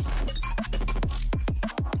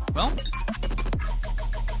 Well,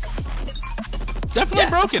 definitely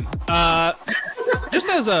broken. Just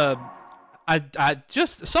as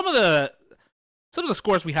just some of the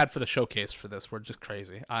scores we had for the showcase for this were just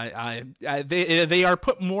crazy. They are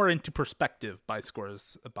put more into perspective by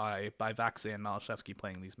scores by Vaxei and maliszewski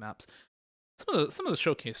playing these maps. Some of the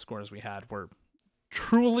showcase scores we had were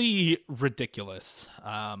truly ridiculous.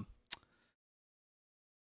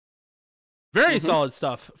 Very solid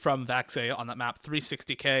stuff from Vaxei on that map.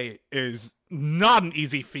 360k is not an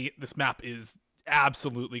easy feat. This map is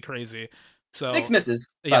absolutely crazy. So 6 misses,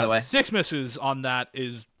 by the way. 6 misses on that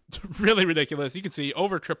is really ridiculous. You can see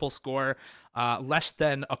over triple score, less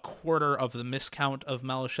than a quarter of the miscount of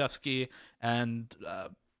maliszewski, and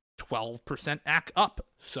 12% ACK up.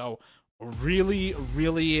 So really,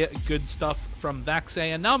 really good stuff from Vaxei.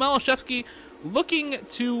 And now maliszewski looking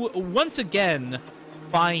to once again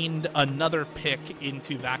find another pick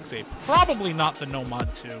into Vaxei. Probably not the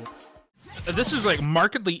Nomad 2. This is like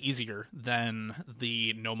markedly easier than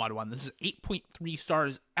the Nomad one. This is 8.3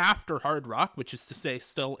 stars after Hard Rock, which is to say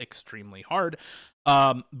still extremely hard,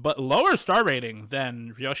 but lower star rating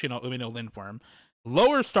than Ryoshi no Umi no Lindworm.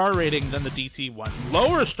 lower star rating than the DT one,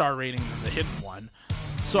 lower star rating than the hidden one.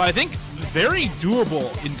 So I think very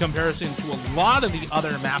doable in comparison to a lot of the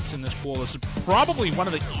other maps in this pool. This is probably one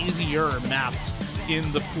of the easier maps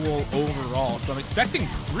in the pool overall. So I'm expecting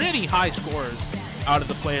pretty high scores out of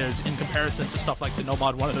the players in comparison to stuff like the No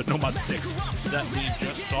Mod 1 and the No Mod 6 that we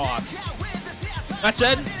just saw. That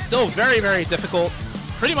said, still very, very difficult.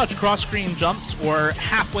 Pretty much cross-screen jumps or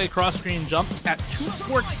halfway cross-screen jumps at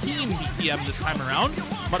 214 BPM this time around.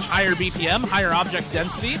 Much higher BPM, higher object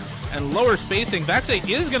density, and lower spacing. Vaxei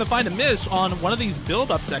is going to find a miss on one of these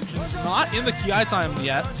build-up sections. Not in the KI time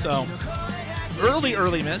yet, so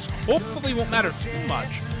early miss. Hopefully won't matter too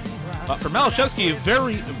much. But for maliszewski,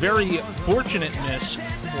 very, very fortunate miss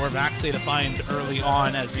for Vaxei to find early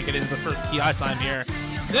on as we get into the first KI time here.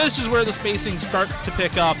 This is where the spacing starts to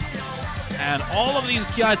pick up. And all of these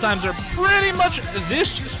KI times are pretty much this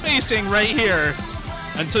spacing right here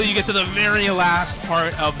until you get to the very last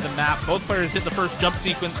part of the map. Both players hit the first jump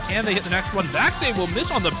sequence. Can they hit the next one? Vaxei will miss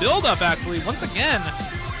on the build-up, actually, once again.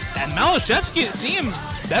 And maliszewski, it seems,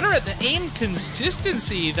 better at the aim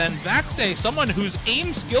consistency than Vaxei, someone whose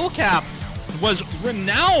aim skill cap was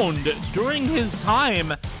renowned during his time.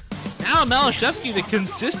 Now maliszewski, the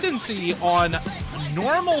consistency on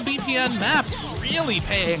normal BPN maps really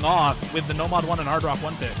paying off with the No Mod 1 and Hard Rock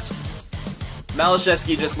 1 picks.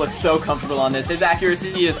 maliszewski just looks so comfortable on this. His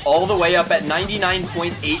accuracy is all the way up at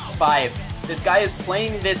 99.85. This guy is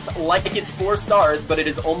playing this like it's 4 stars, but it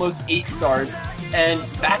is almost 8 stars. And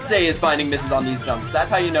Vaxei is finding misses on these jumps. That's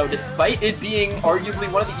how you know, despite it being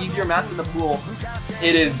arguably one of the easier maps in the pool,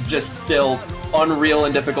 it is just still unreal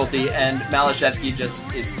in difficulty, and maliszewski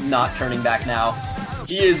just is not turning back now.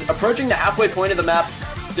 He is approaching the halfway point of the map,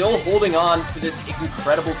 still holding on to this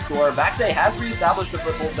incredible score. Vaxei has reestablished a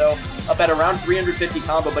foothold, though, up at around 350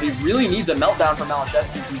 combo, but he really needs a meltdown from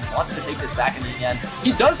maliszewski if he wants to take this back in the end.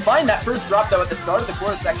 He does find that first drop, though, at the start of the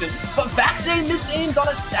chorus section, but Vaxei misaims on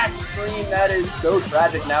a stat screen. That is so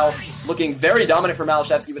tragic now. Looking very dominant for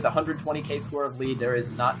maliszewski with a 120k score of lead. There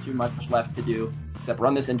is not too much left to do except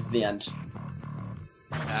run this into the end.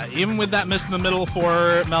 Even with that miss in the middle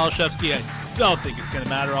for maliszewski, I don't think it's going to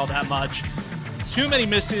matter all that much. Too many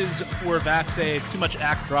misses for Vaxei, too much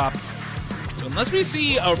act dropped. So unless we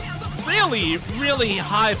see a really, really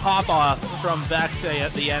high pop-off from Vaxei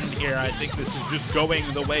at the end here, I think this is just going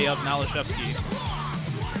the way of maliszewski.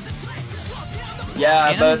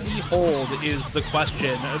 Yeah, but Can he hold is the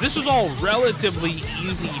question. This is all relatively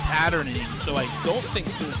easy patterning, so I don't think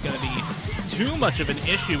there's going to be too much of an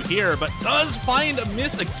issue here, but does find a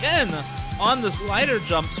miss again on the slider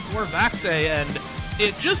jumps for Vaxei, and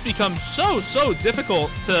it just becomes so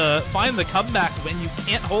difficult to find the comeback when you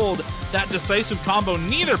can't hold that decisive combo.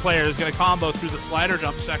 Neither player is going to combo through the slider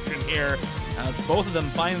jump section here, as both of them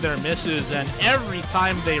find their misses, and every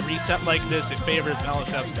time they reset like this, it favors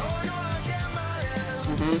maliszewski.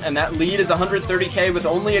 And that lead is 130k with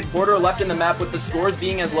only a quarter left in the map, with the scores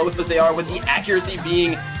being as low as they are, with the accuracy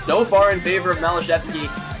being so far in favor of maliszewski.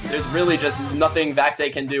 There's really just nothing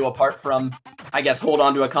Vaxei can do apart from, I guess, hold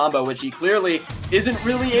on to a combo, which he clearly isn't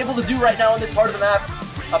really able to do right now on this part of the map.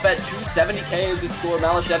 Up at 270k is his score.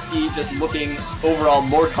 maliszewski just looking overall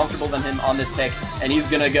more comfortable than him on this pick, and he's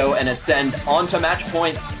gonna go and ascend onto match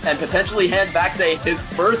point and potentially hand Vaxei his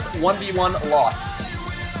first 1v1 loss.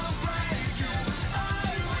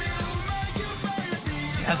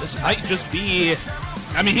 Yeah, this might just be...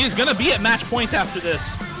 I mean, he's going to be at match point after this.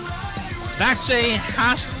 Vaxei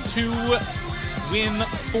has to win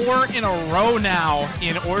 4 in a row now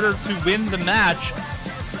in order to win the match.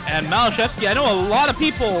 And maliszewski, I know a lot of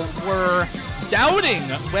people were doubting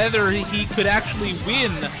whether he could actually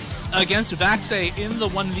win against Vaxei in the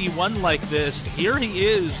 1v1 like this. Here he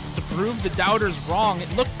is to prove the doubters wrong.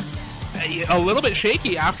 It looked a little bit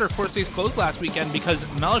shaky after Corsair's closed last weekend because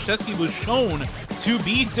maliszewski was shown to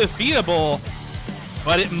be defeatable,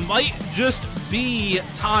 but it might just be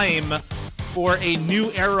time for a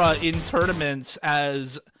new era in tournaments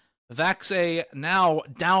as Vaxei now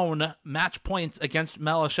down match points against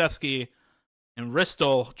maliszewski, and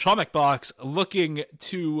Ristel Chomikbox looking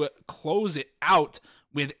to close it out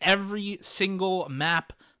with every single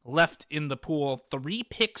map left in the pool. 3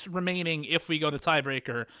 picks remaining if we go to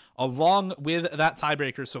tiebreaker, along with that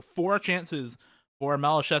tiebreaker. So 4 chances for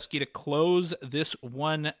maliszewski to close this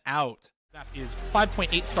one out. That is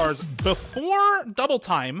 5.8 stars before double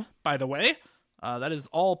time, by the way. That is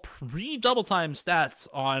all pre-double time stats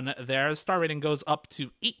on there. Star rating goes up to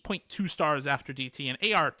 8.2 stars after DT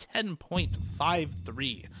and AR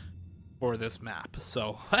 10.53 for this map.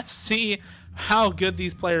 So let's see how good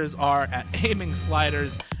these players are at aiming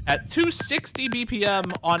sliders at 260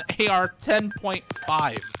 BPM on AR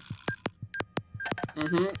 10.5.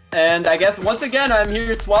 And I guess once again, I'm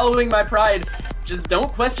here swallowing my pride. Just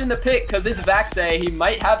don't question the pick, because it's Vaxei. He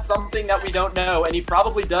might have something that we don't know, and he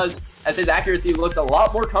probably does, as his accuracy looks a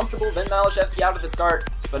lot more comfortable than maliszewski out of the start.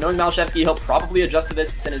 But knowing maliszewski, he'll probably adjust to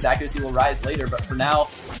this, and his accuracy will rise later. But for now,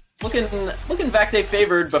 it's looking Vaxei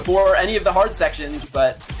favored before any of the hard sections,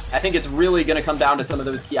 but I think it's really going to come down to some of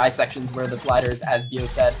those key ice sections where the sliders, as Dio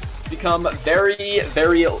said, become very,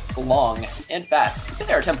 very long and fast. It's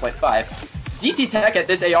AR 10.5. DT tech at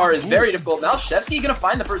this AR is very difficult. maliszewski gonna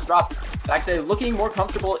find the first drop. Vaxei looking more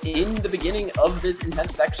comfortable in the beginning of this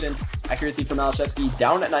intense section. Accuracy for maliszewski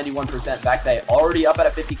down at 91%. Vaxei already up at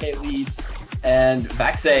a 50k lead. And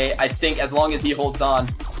Vaxei, I think as long as he holds on,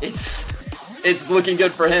 it's looking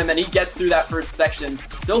good for him, and he gets through that first section.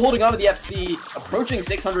 Still holding on to the FC, approaching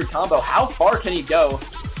 600 combo. How far can he go?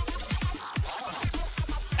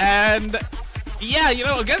 And yeah, you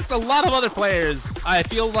know, against a lot of other players, I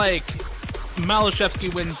feel like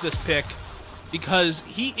maliszewski wins this pick because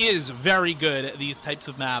he is very good at these types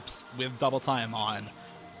of maps with double time on.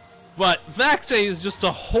 But Vaxei is just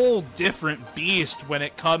a whole different beast when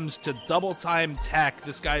it comes to double time tech.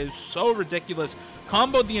 This guy is so ridiculous.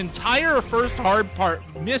 Comboed the entire first hard part,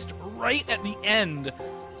 missed right at the end.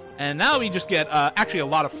 And now we just get actually a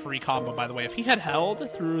lot of free combo, by the way. If he had held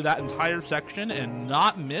through that entire section and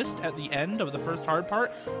not missed at the end of the first hard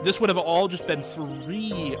part, this would have all just been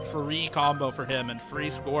free combo for him and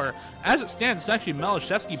free score. As it stands, it's actually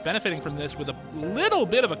maliszewski benefiting from this with a little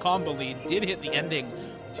bit of a combo lead. Did hit the ending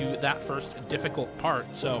to that first difficult part,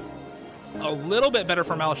 so a little bit better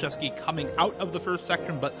for maliszewski coming out of the first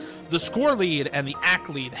section, but the score lead and the act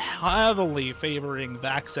lead heavily favoring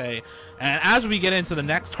Vaxei. And as we get into the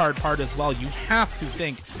next hard part as well, you have to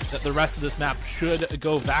think that the rest of this map should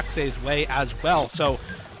go Vaxei's way as well. So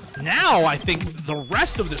now I think the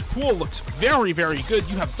rest of this pool looks very, very good.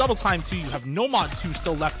 You have double time 2, you have no mod 2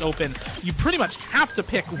 still left open. You pretty much have to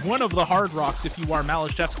pick one of the hard rocks if you are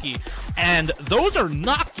maliszewski, and those are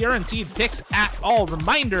not guaranteed picks at all.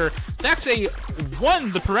 Reminder, Vaxei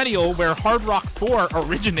won the perennial where Hard Rock 4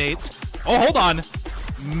 originates. Oh, hold on.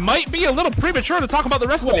 Might be a little premature to talk about the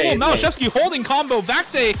rest of the pool. maliszewski holding combo.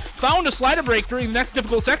 Vaxei found a slider break during the next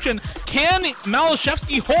difficult section. Can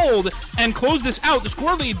maliszewski hold and close this out? The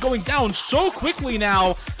score lead going down so quickly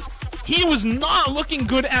now. He was not looking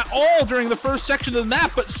good at all during the first section of the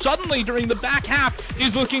map, but suddenly during the back half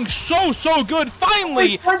is looking so good.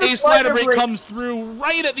 Finally, a slider break comes through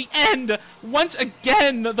right at the end. Once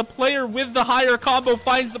again, the player with the higher combo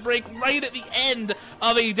finds the break right at the end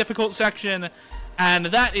of a difficult section. And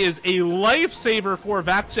that is a lifesaver for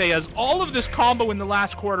Vaxei, as all of this combo in the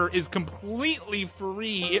last quarter is completely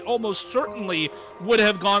free. It almost certainly would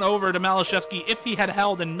have gone over to maliszewski if he had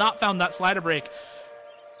held and not found that slider break.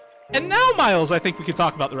 And now, Miles, I think we can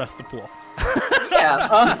talk about the rest of the pool.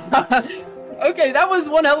 Yeah. Okay, that was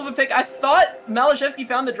one hell of a pick. I thought maliszewski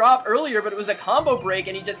found the drop earlier, but it was a combo break,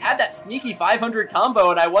 and he just had that sneaky 500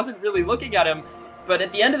 combo, and I wasn't really looking at him. But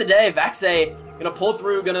at the end of the day, Vaxei gonna pull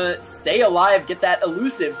through, gonna stay alive, get that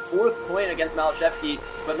elusive 4th point against maliszewski.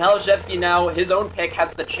 But maliszewski now, his own pick,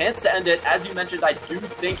 has the chance to end it. As you mentioned, I do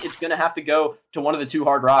think it's gonna have to go to one of the 2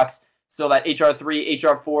 hard rocks. So that HR3,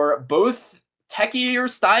 HR4, both techier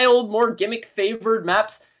styled, more gimmick favored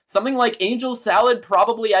maps. Something like Angel Salad,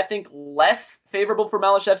 probably, I think, less favorable for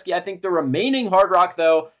maliszewski. I think the remaining hard rock,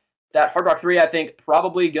 though, that hard rock 3, I think,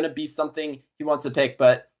 probably gonna be something he wants to pick.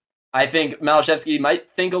 But I think maliszewski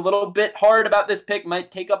might think a little bit hard about this pick, might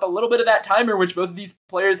take up a little bit of that timer, which both of these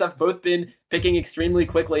players have both been picking extremely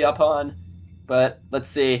quickly up on. But let's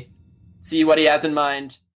see what he has in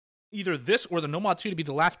mind. Either this or the No Mod 2 to be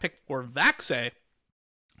the last pick for Vaxei,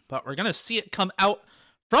 but we're going to see it come out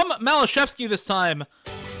from maliszewski this time.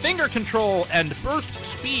 Finger control and burst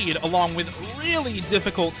speed, along with really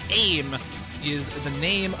difficult aim, is the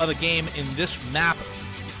name of the game in this map.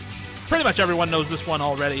 Pretty much everyone knows this one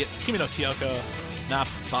already. It's Kimi no Kyoko,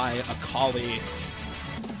 mapped by Akali.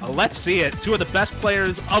 Let's see it. 2 of the best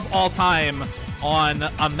players of all time on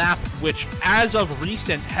a map which, as of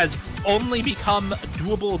recent, has only become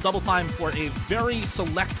doable double time for a very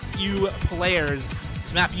select few players.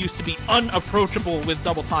 This map used to be unapproachable with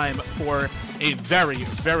double time for a very,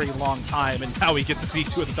 very long time, and now we get to see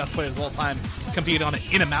 2 of the best players of all time compete on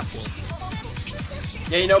it in a map pool.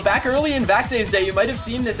 Yeah, you know, back early in Vaxei's day, you might have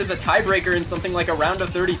seen this as a tiebreaker in something like a round of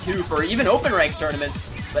 32 for even open rank tournaments.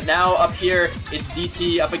 But now up here, it's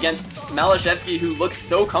DT up against maliszewski, who looks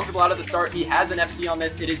so comfortable out of the start. He has an FC on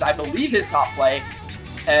this. It is, I believe, his top play.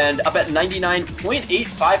 and up at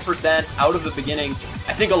 99.85% out of the beginning.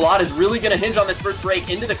 I think a lot is really going to hinge on this first break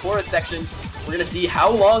into the chorus section. We're going to see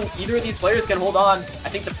how long either of these players can hold on. I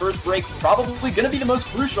think the first break probably going to be the most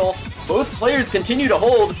crucial. Both players continue to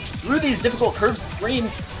hold through these difficult curved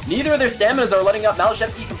streams. Neither of their staminas are letting up.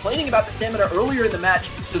 Maliszewski, complaining about the stamina earlier in the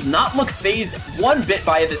match, does not look phased one bit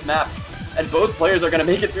by this map. And both players are going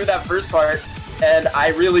to make it through that first part. And I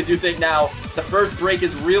really do think now the first break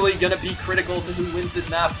is really going to be critical to who wins this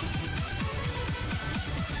map.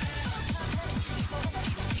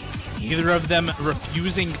 Neither of them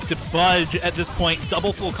refusing to budge at this point.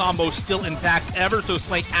 Double full combo still intact. Ever so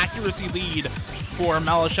slight accuracy lead for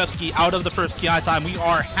Maliszewski out of the first KI time. We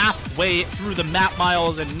are halfway through the map,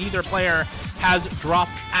 Miles, and neither player has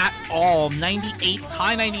dropped at all. 98,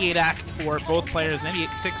 high 98 act for both players.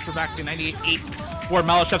 98.6 for Vaxei, 98.8 for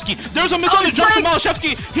Maliszewski. There's a miss on the jump from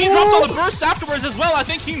Maliszewski. He drops all the bursts afterwards as well. I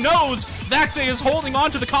think he knows Vaxei is holding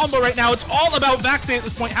on to the combo right now. It's all about Vaxei at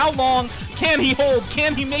this point. How long can he hold?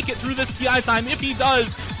 Can he make it through this TI time? If he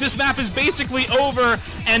does, this map is basically over.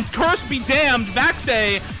 And curse be damned,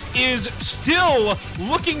 Vaxei is still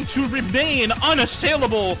looking to remain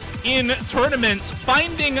unassailable in tournaments,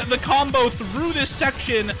 finding the combo through this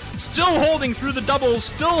section, still holding through the doubles,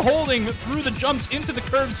 still holding through the jumps into the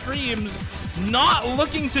curved streams, not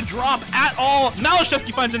looking to drop at all.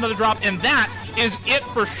 Maliszewski finds another drop, and that is it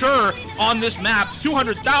for sure on this map.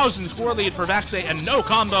 200,000 score lead for Vaxei and no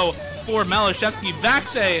combo for Maliszewski.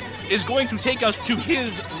 Vaxei is going to take us to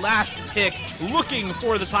his last pick, looking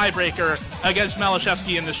for the tiebreaker against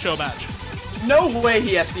Maliszewski in this show match. No way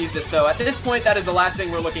he FCs this, though. At this point, that is the last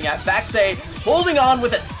thing we're looking at. Vaxei holding on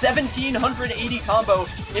with a 1,780 combo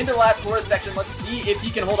into the last chorus section. Let's see if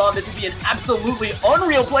he can hold on. This would be an absolutely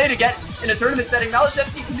unreal play to get in a tournament setting.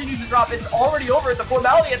 Maliszewski continues to drop. It's already over. It's a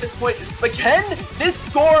formality at this point. But can this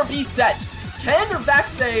score be set? Can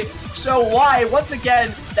Vaxei show why, once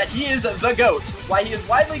again, that he is the GOAT? Why he is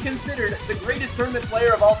widely considered the greatest tournament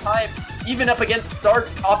player of all time, even up against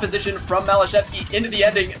stark opposition from Maliszewski into the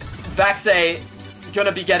ending. Vaxei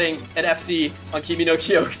gonna be getting an FC on Kimi no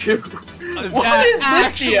Kyoku. What is this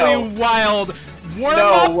actually deal? Wild.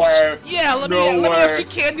 Warmups? No way. Yeah, let me see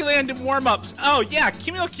Candyland and warmups. Oh yeah,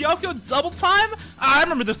 Kimi no Kyoku double time? I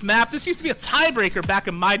remember this map. This used to be a tiebreaker back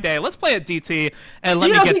in my day. Let's play a DT and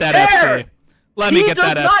let me get that FC. Let me get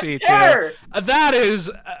that FC too. That is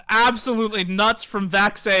absolutely nuts from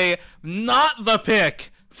Vaxei. Not the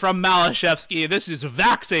pick from Maliszewski. This is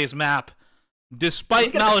Vaxei's map.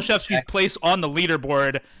 Despite Maliszewski's place on the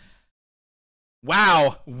leaderboard.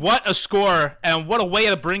 Wow, what a score, and what a way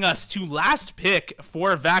to bring us to last pick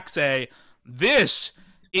for Vaxei. This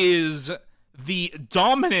is the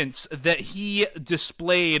dominance that he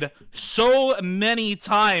displayed so many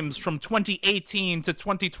times from 2018 to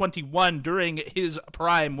 2021 during his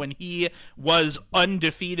prime when he was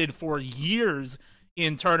undefeated for years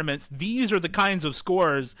in tournaments. These are the kinds of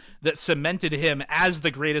scores that cemented him as the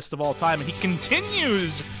greatest of all time, and he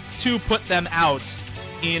continues to put them out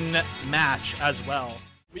in match as well.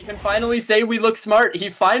 We can finally say we look smart. He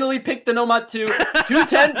finally picked the Nomad 2,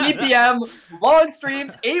 210 BPM, long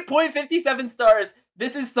streams, 8.57 stars.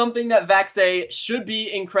 This is something that Vaxei should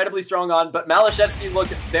be incredibly strong on, but Maliszewski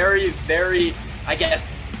looked very, very, I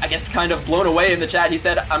guess kind of blown away in the chat. He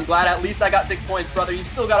said, I'm glad at least I got 6 points, brother. You've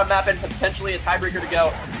still got a map and potentially a tiebreaker to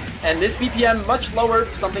go. And this BPM much lower,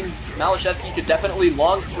 something Maliszewski could definitely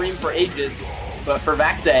long stream for ages. But for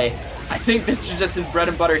Vaxei, I think this is just his bread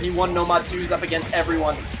and butter. He won Nomad 2s up against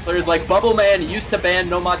everyone. Players like Bubbleman used to ban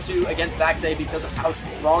Nomad 2 against Vaxei because of how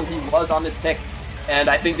strong he was on this pick. And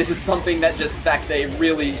I think this is something that just Vaxei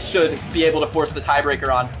really should be able to force the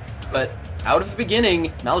tiebreaker on. But out of the beginning,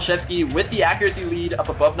 Maliszewski with the accuracy lead up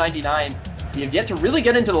above 99. We have yet to really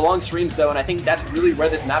get into the long streams though, and I think that's really where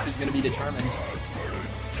this map is going to be determined.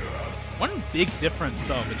 One big difference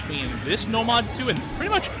though between this Nomad 2 and pretty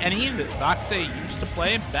much any that Vaxei used to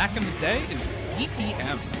play back in the day is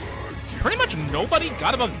BPM. Pretty much nobody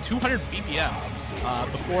got above 200 BPM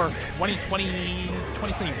before 2020,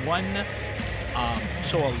 2021.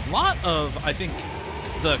 So a lot of, I think,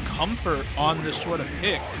 the comfort on this sort of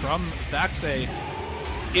pick from Vaxei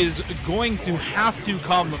is going to have to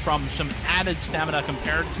come from some added stamina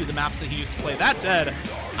compared to the maps that he used to play. That said,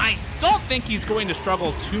 I don't think he's going to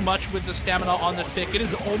struggle too much with the stamina on this pick. It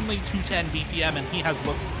is only 210 BPM, and he has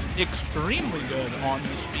looked extremely good on the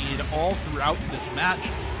speed all throughout this match.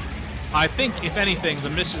 I think, if anything,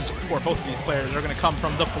 the misses for both of these players are going to come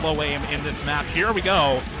from the flow aim in this map. Here we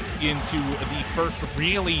go. into the first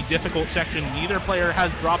really difficult section neither player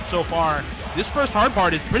has dropped so far. This first hard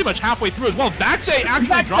part is pretty much halfway through as well. Vaxei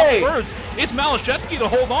actually drops first. It's maliszewski to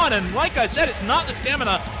hold on, and like I said, it's not the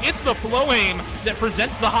stamina, it's the flow aim that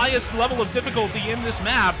presents the highest level of difficulty in this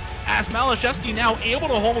map, as maliszewski now able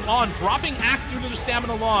to hold on, dropping Act due to the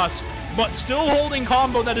stamina loss, but still holding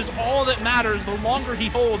combo. That is all that matters. The longer he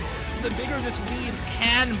holds, the bigger this lead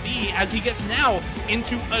can be, as he gets now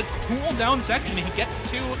into a cooldown section. He gets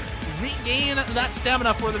to regain that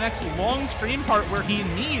stamina for the next long stream part where he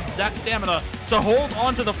needs that stamina to hold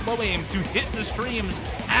on to the flow aim to hit the streams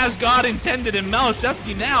as God intended, and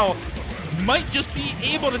maliszewski now might just be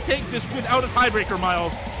able to take this without a tiebreaker,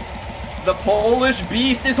 Miles. The Polish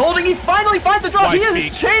beast is holding. He finally finds the drop. He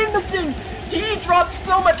is chain missing. He dropped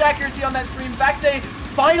so much accuracy on that stream. Vaxei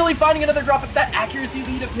finally finding another drop, but that accuracy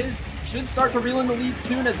lead of his should start to reel in the lead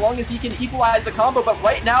soon as long as he can equalize the combo. But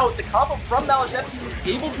right now, the combo from maliszewski was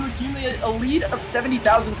able to accumulate a lead of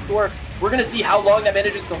 70,000 score. We're going to see how long that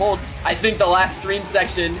manages to hold. I think the last stream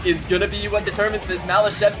section is going to be what determines this.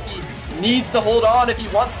 Maliszewski needs to hold on if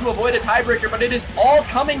he wants to avoid a tiebreaker, but it is all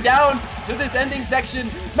coming down to this ending section.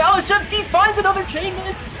 Maliszewski finds another chain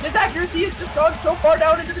miss. His accuracy has just gone so far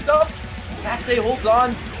down into the dumps. Vaxei holds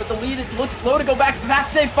on, but the lead, it looks slow to go back.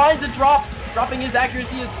 Vaxei finds a drop, dropping his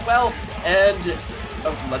accuracy as well. And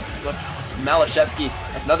maliszewski,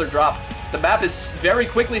 another drop. The map is very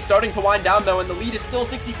quickly starting to wind down though, and the lead is still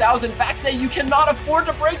 60,000. Vaxei, you cannot afford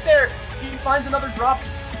to break there. He finds another drop.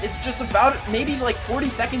 It's just about maybe like 40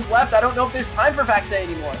 seconds left. I don't know if there's time for Vaxei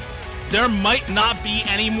anymore. There might not be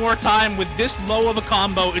any more time with this low of a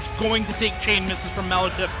combo. It's going to take chain misses from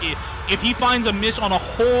maliszewski. If he finds a miss on a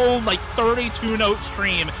whole like 32-note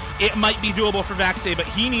stream, it might be doable for Vaxei, but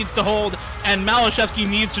he needs to hold, and maliszewski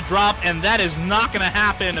needs to drop, and that is not going to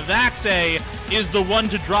happen. Vaxei is the one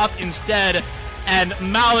to drop instead, and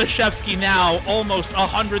maliszewski now almost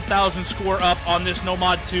 100,000 score up on this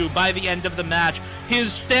Nomad 2 by the end of the match.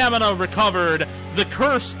 His stamina recovered, the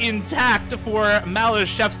curse intact for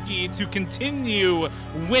maliszewski to continue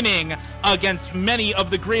winning against many of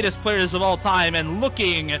the greatest players of all time and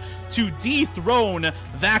looking to dethrone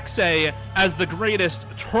Vaxei as the greatest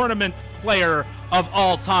tournament player of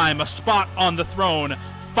all time. A spot on the throne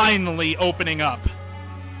finally opening up.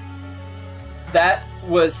 That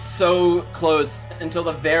was so close until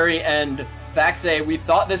the very end. Vaxei, we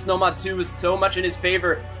thought this Nomad 2 was so much in his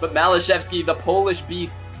favor, but maliszewski, the Polish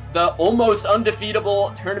beast, the almost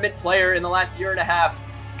undefeatable tournament player in the last year and a half,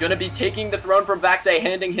 gonna be taking the throne from Vaxei,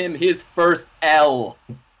 handing him his first L.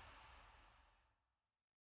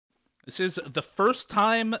 This is the first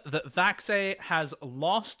time that Vaxei has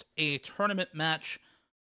lost a tournament match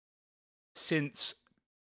since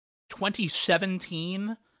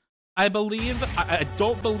 2017. I believe. I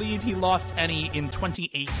don't believe he lost any in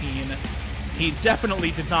 2018. He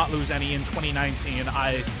definitely did not lose any in 2019.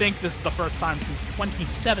 I think this is the first time since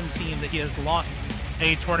 2017 that he has lost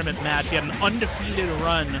a tournament match. He had an undefeated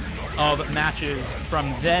run of matches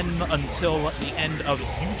from then until the end of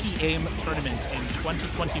Yuki Aim tournament in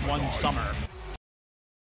 2021 summer.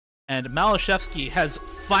 And maliszewski has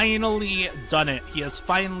finally done it. He has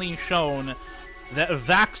finally shown that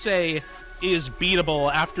Vaxei is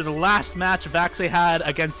beatable. After the last match Vaxei had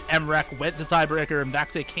against Emrek went to tiebreaker, and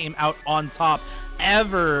Vaxei came out on top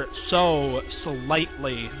ever so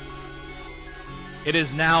slightly. It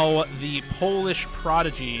is now the Polish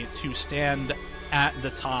prodigy to stand at the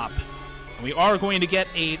top. We are going to get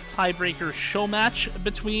a tiebreaker show match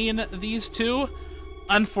between these two.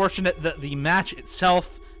 Unfortunate that the match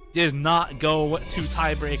itself did not go to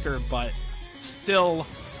tiebreaker, but still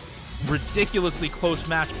ridiculously close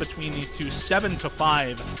match between these two,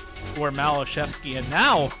 7-5 for maliszewski. And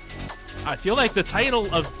now I feel like the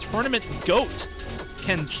title of Tournament GOAT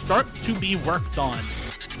can start to be worked on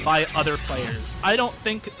by other players. I don't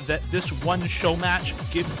think that this one show match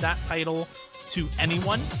gives that title to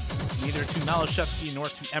anyone, neither to maliszewski nor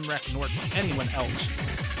to Emrek nor to anyone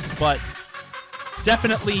else, but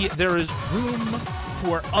definitely there is room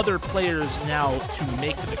for other players now to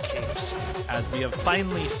make the case, as we have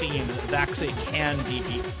finally seen that Vaxei can be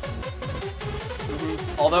beaten.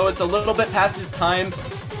 Although it's a little bit past his time,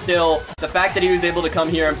 still, the fact that he was able to come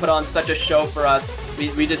here and put on such a show for us,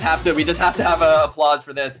 we just have to have a applause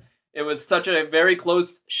for this. It was such a very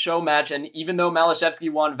close show match, and even though maliszewski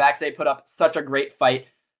won, Vaxei put up such a great fight.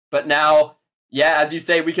 But now, yeah, as you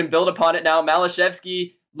say, we can build upon it now.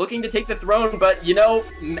 Maliszewski looking to take the throne, but you know,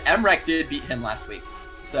 Emrek did beat him last week.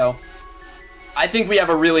 So I think we have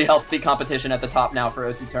a really healthy competition at the top now for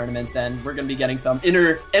OC tournaments, and we're going to be getting some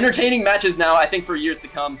entertaining matches now, I think, for years to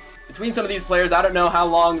come. between some of these players, I don't know how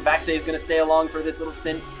long Vaxei is going to stay along for this little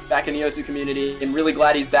stint back in the Osu community. I'm really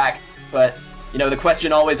glad he's back, but you know, the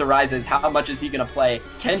question always arises, how much is he going to play?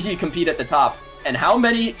 Can he compete at the top? And how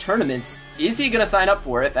many tournaments is he going to sign up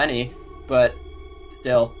for, if any? But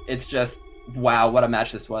still, it's just, wow, what a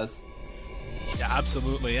match this was. Yeah,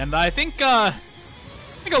 absolutely. And I think a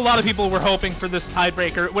lot of people were hoping for this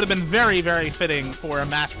tiebreaker. It would have been very, very fitting for a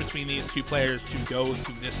match between these two players to go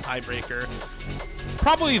to this tiebreaker.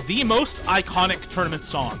 Probably the most iconic tournament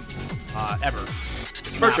song ever.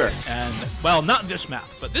 For sure. And, well, not this map,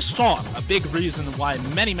 but this song, a big reason why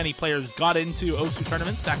many, many players got into Osu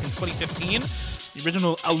tournaments back in 2015. The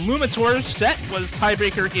original Illuminator set was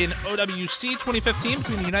tiebreaker in OWC 2015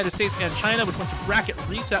 between the United States and China, which went to bracket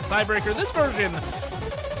reset tiebreaker. This version,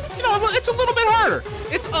 you know, it's a little bit harder.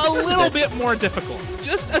 It's a little bit more difficult.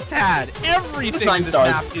 Just a tad. Everything in this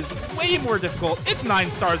map is way more difficult. It's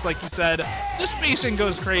 9 stars, like you said. The spacing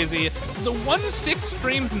goes crazy. The 1-6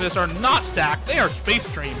 streams in this are not stacked. They are space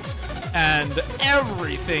streams. And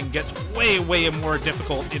everything gets way, way more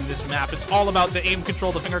difficult in this map. It's all about the aim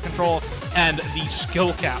control, the finger control, and the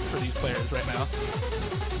skill cap for these players right now.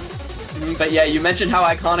 But yeah, you mentioned how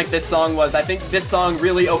iconic this song was. I think this song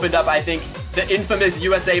really opened up, I think, the infamous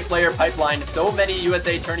USA player pipeline. So many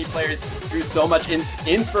USA tourney players drew so much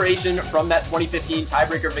inspiration from that 2015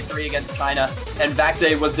 tiebreaker victory against China, and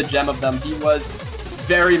Vaxei was the gem of them. He was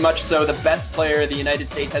very much so the best player the United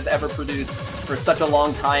States has ever produced for such a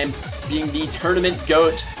long time, being the tournament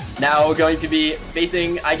GOAT, now going to be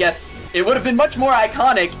facing, I guess, it would have been much more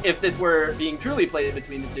iconic if this were being truly played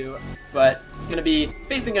between the two, but going to be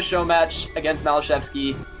facing a show match against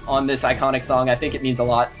Maliszewski on this iconic song. I think it means a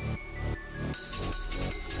lot.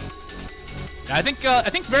 I think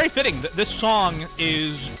very fitting that this song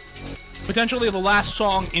is potentially the last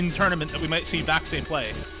song in tournament that we might see Vaxei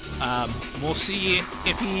play. We'll see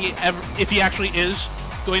if he actually is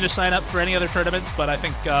going to sign up for any other tournaments, but I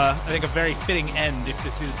think a very fitting end if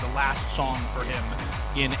this is the last song for him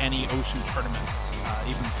in any Osu tournaments,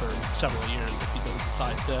 even for several years if he doesn't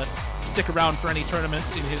decide to stick around for any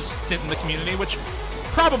tournaments in his stint in the community, which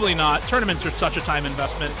probably not. Tournaments are such a time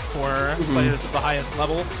investment for players at the highest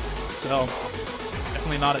level, so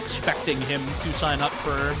definitely not expecting him to sign up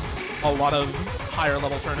for a lot of higher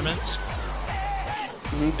level tournaments.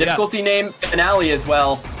 Difficulty name finale as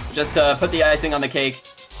well, just to put the icing on the cake.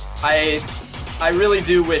 I really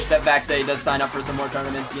do wish that Vaxei does sign up for some more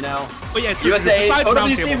tournaments, you know. But yeah, true, USA, besides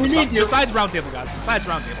OWC, we need you. Besides Roundtable, guys. Besides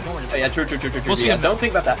Roundtable, don't worry about it. Oh yeah, true. We'll see Yeah, don't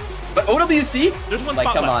think about that. But OWC? There's one like,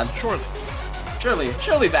 spot come left, on. Surely.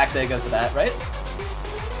 Surely Vaxei goes to that, right?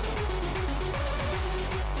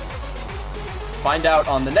 Find out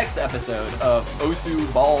on the next episode of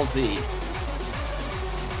Osu Ball Z.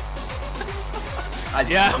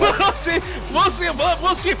 Yeah, we'll see.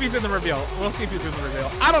 We'll see if he's in the reveal.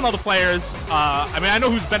 I don't know the players. I mean, I know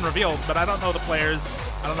who's been revealed, but I don't know the players.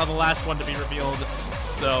 I don't know the last one to be revealed.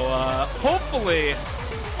 So hopefully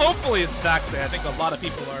it's Vaxei. I think a lot of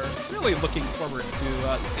people are really looking forward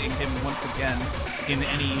to seeing him once again in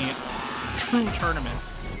any true tournament.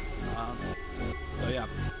 So yeah,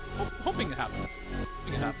 hoping it happens.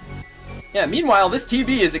 Yeah, meanwhile, this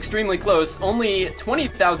TB is extremely close. Only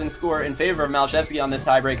 20,000 score in favor of Maliszewski on this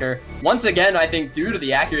tiebreaker. Once again, I think due to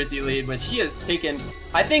the accuracy lead, which he has taken,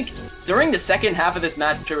 I think during the second half of this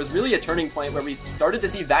match, there was really a turning point where we started to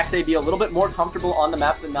see Vaxei be a little bit more comfortable on the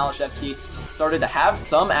maps than Maliszewski. Started to have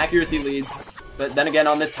some accuracy leads, but then again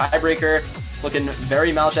on this tiebreaker, it's looking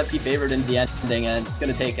very Maliszewski favored in the ending, and it's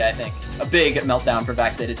going to take, I think, a big meltdown for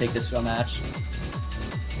Vaxei to take this show match.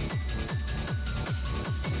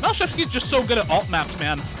 Maliszewski is just so good at alt maps,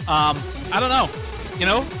 man. I don't know. You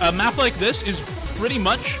know, a map like this is pretty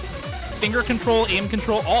much finger control, aim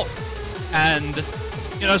control, alt. And,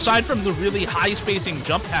 you know, aside from the really high spacing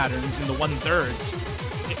jump patterns in the 1/3,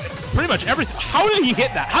 pretty much everything. How did he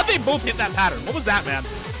hit that? How did they both hit that pattern? What was that, man?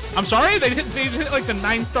 I'm sorry? They just hit like the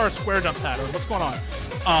 9-star square jump pattern. What's going on?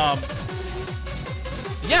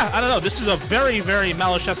 Yeah, I don't know. This is a very, very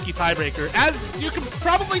Maliszewski tiebreaker. As you can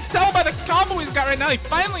probably tell by the combo he's got right now, he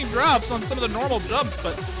finally drops on some of the normal jumps,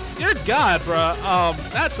 but dear God,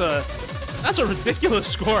 bruh, that's a ridiculous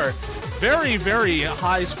score. Very, very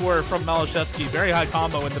high score from Maliszewski. Very high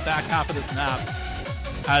combo in the back half of this map.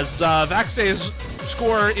 As Vaxei's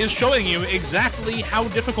score is showing you exactly how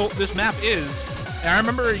difficult this map is. And I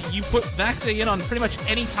remember you put Vaxei in on pretty much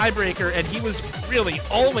any tiebreaker, and he was really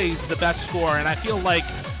always the best scorer. And I feel like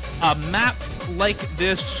a map like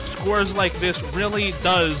this, scores like this, really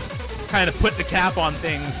does kind of put the cap on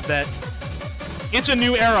things that It's a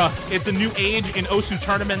new era. It's a new age in Osu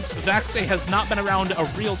tournaments. Vaxei has not been around a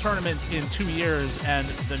real tournament in 2 years, and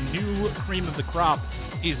the new cream of the crop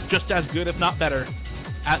is just as good, if not better,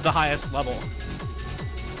 at the highest level.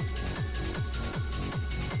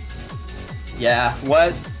 Yeah,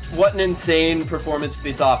 what an insane performance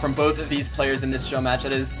we saw from both of these players in this show match.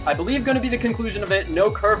 That is, I believe, going to be the conclusion of it.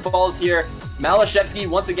 No curveballs here. Maliszewski,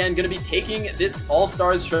 once again, going to be taking this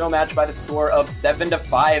All-Stars show match by the score of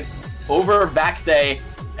 7-5 over Vaxei,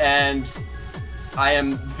 and I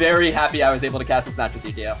am very happy I was able to cast this match with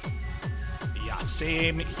you, Dio. Yeah,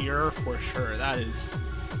 same here for sure. That is...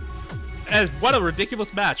 What a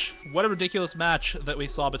ridiculous match. What a ridiculous match that we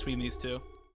saw between these two.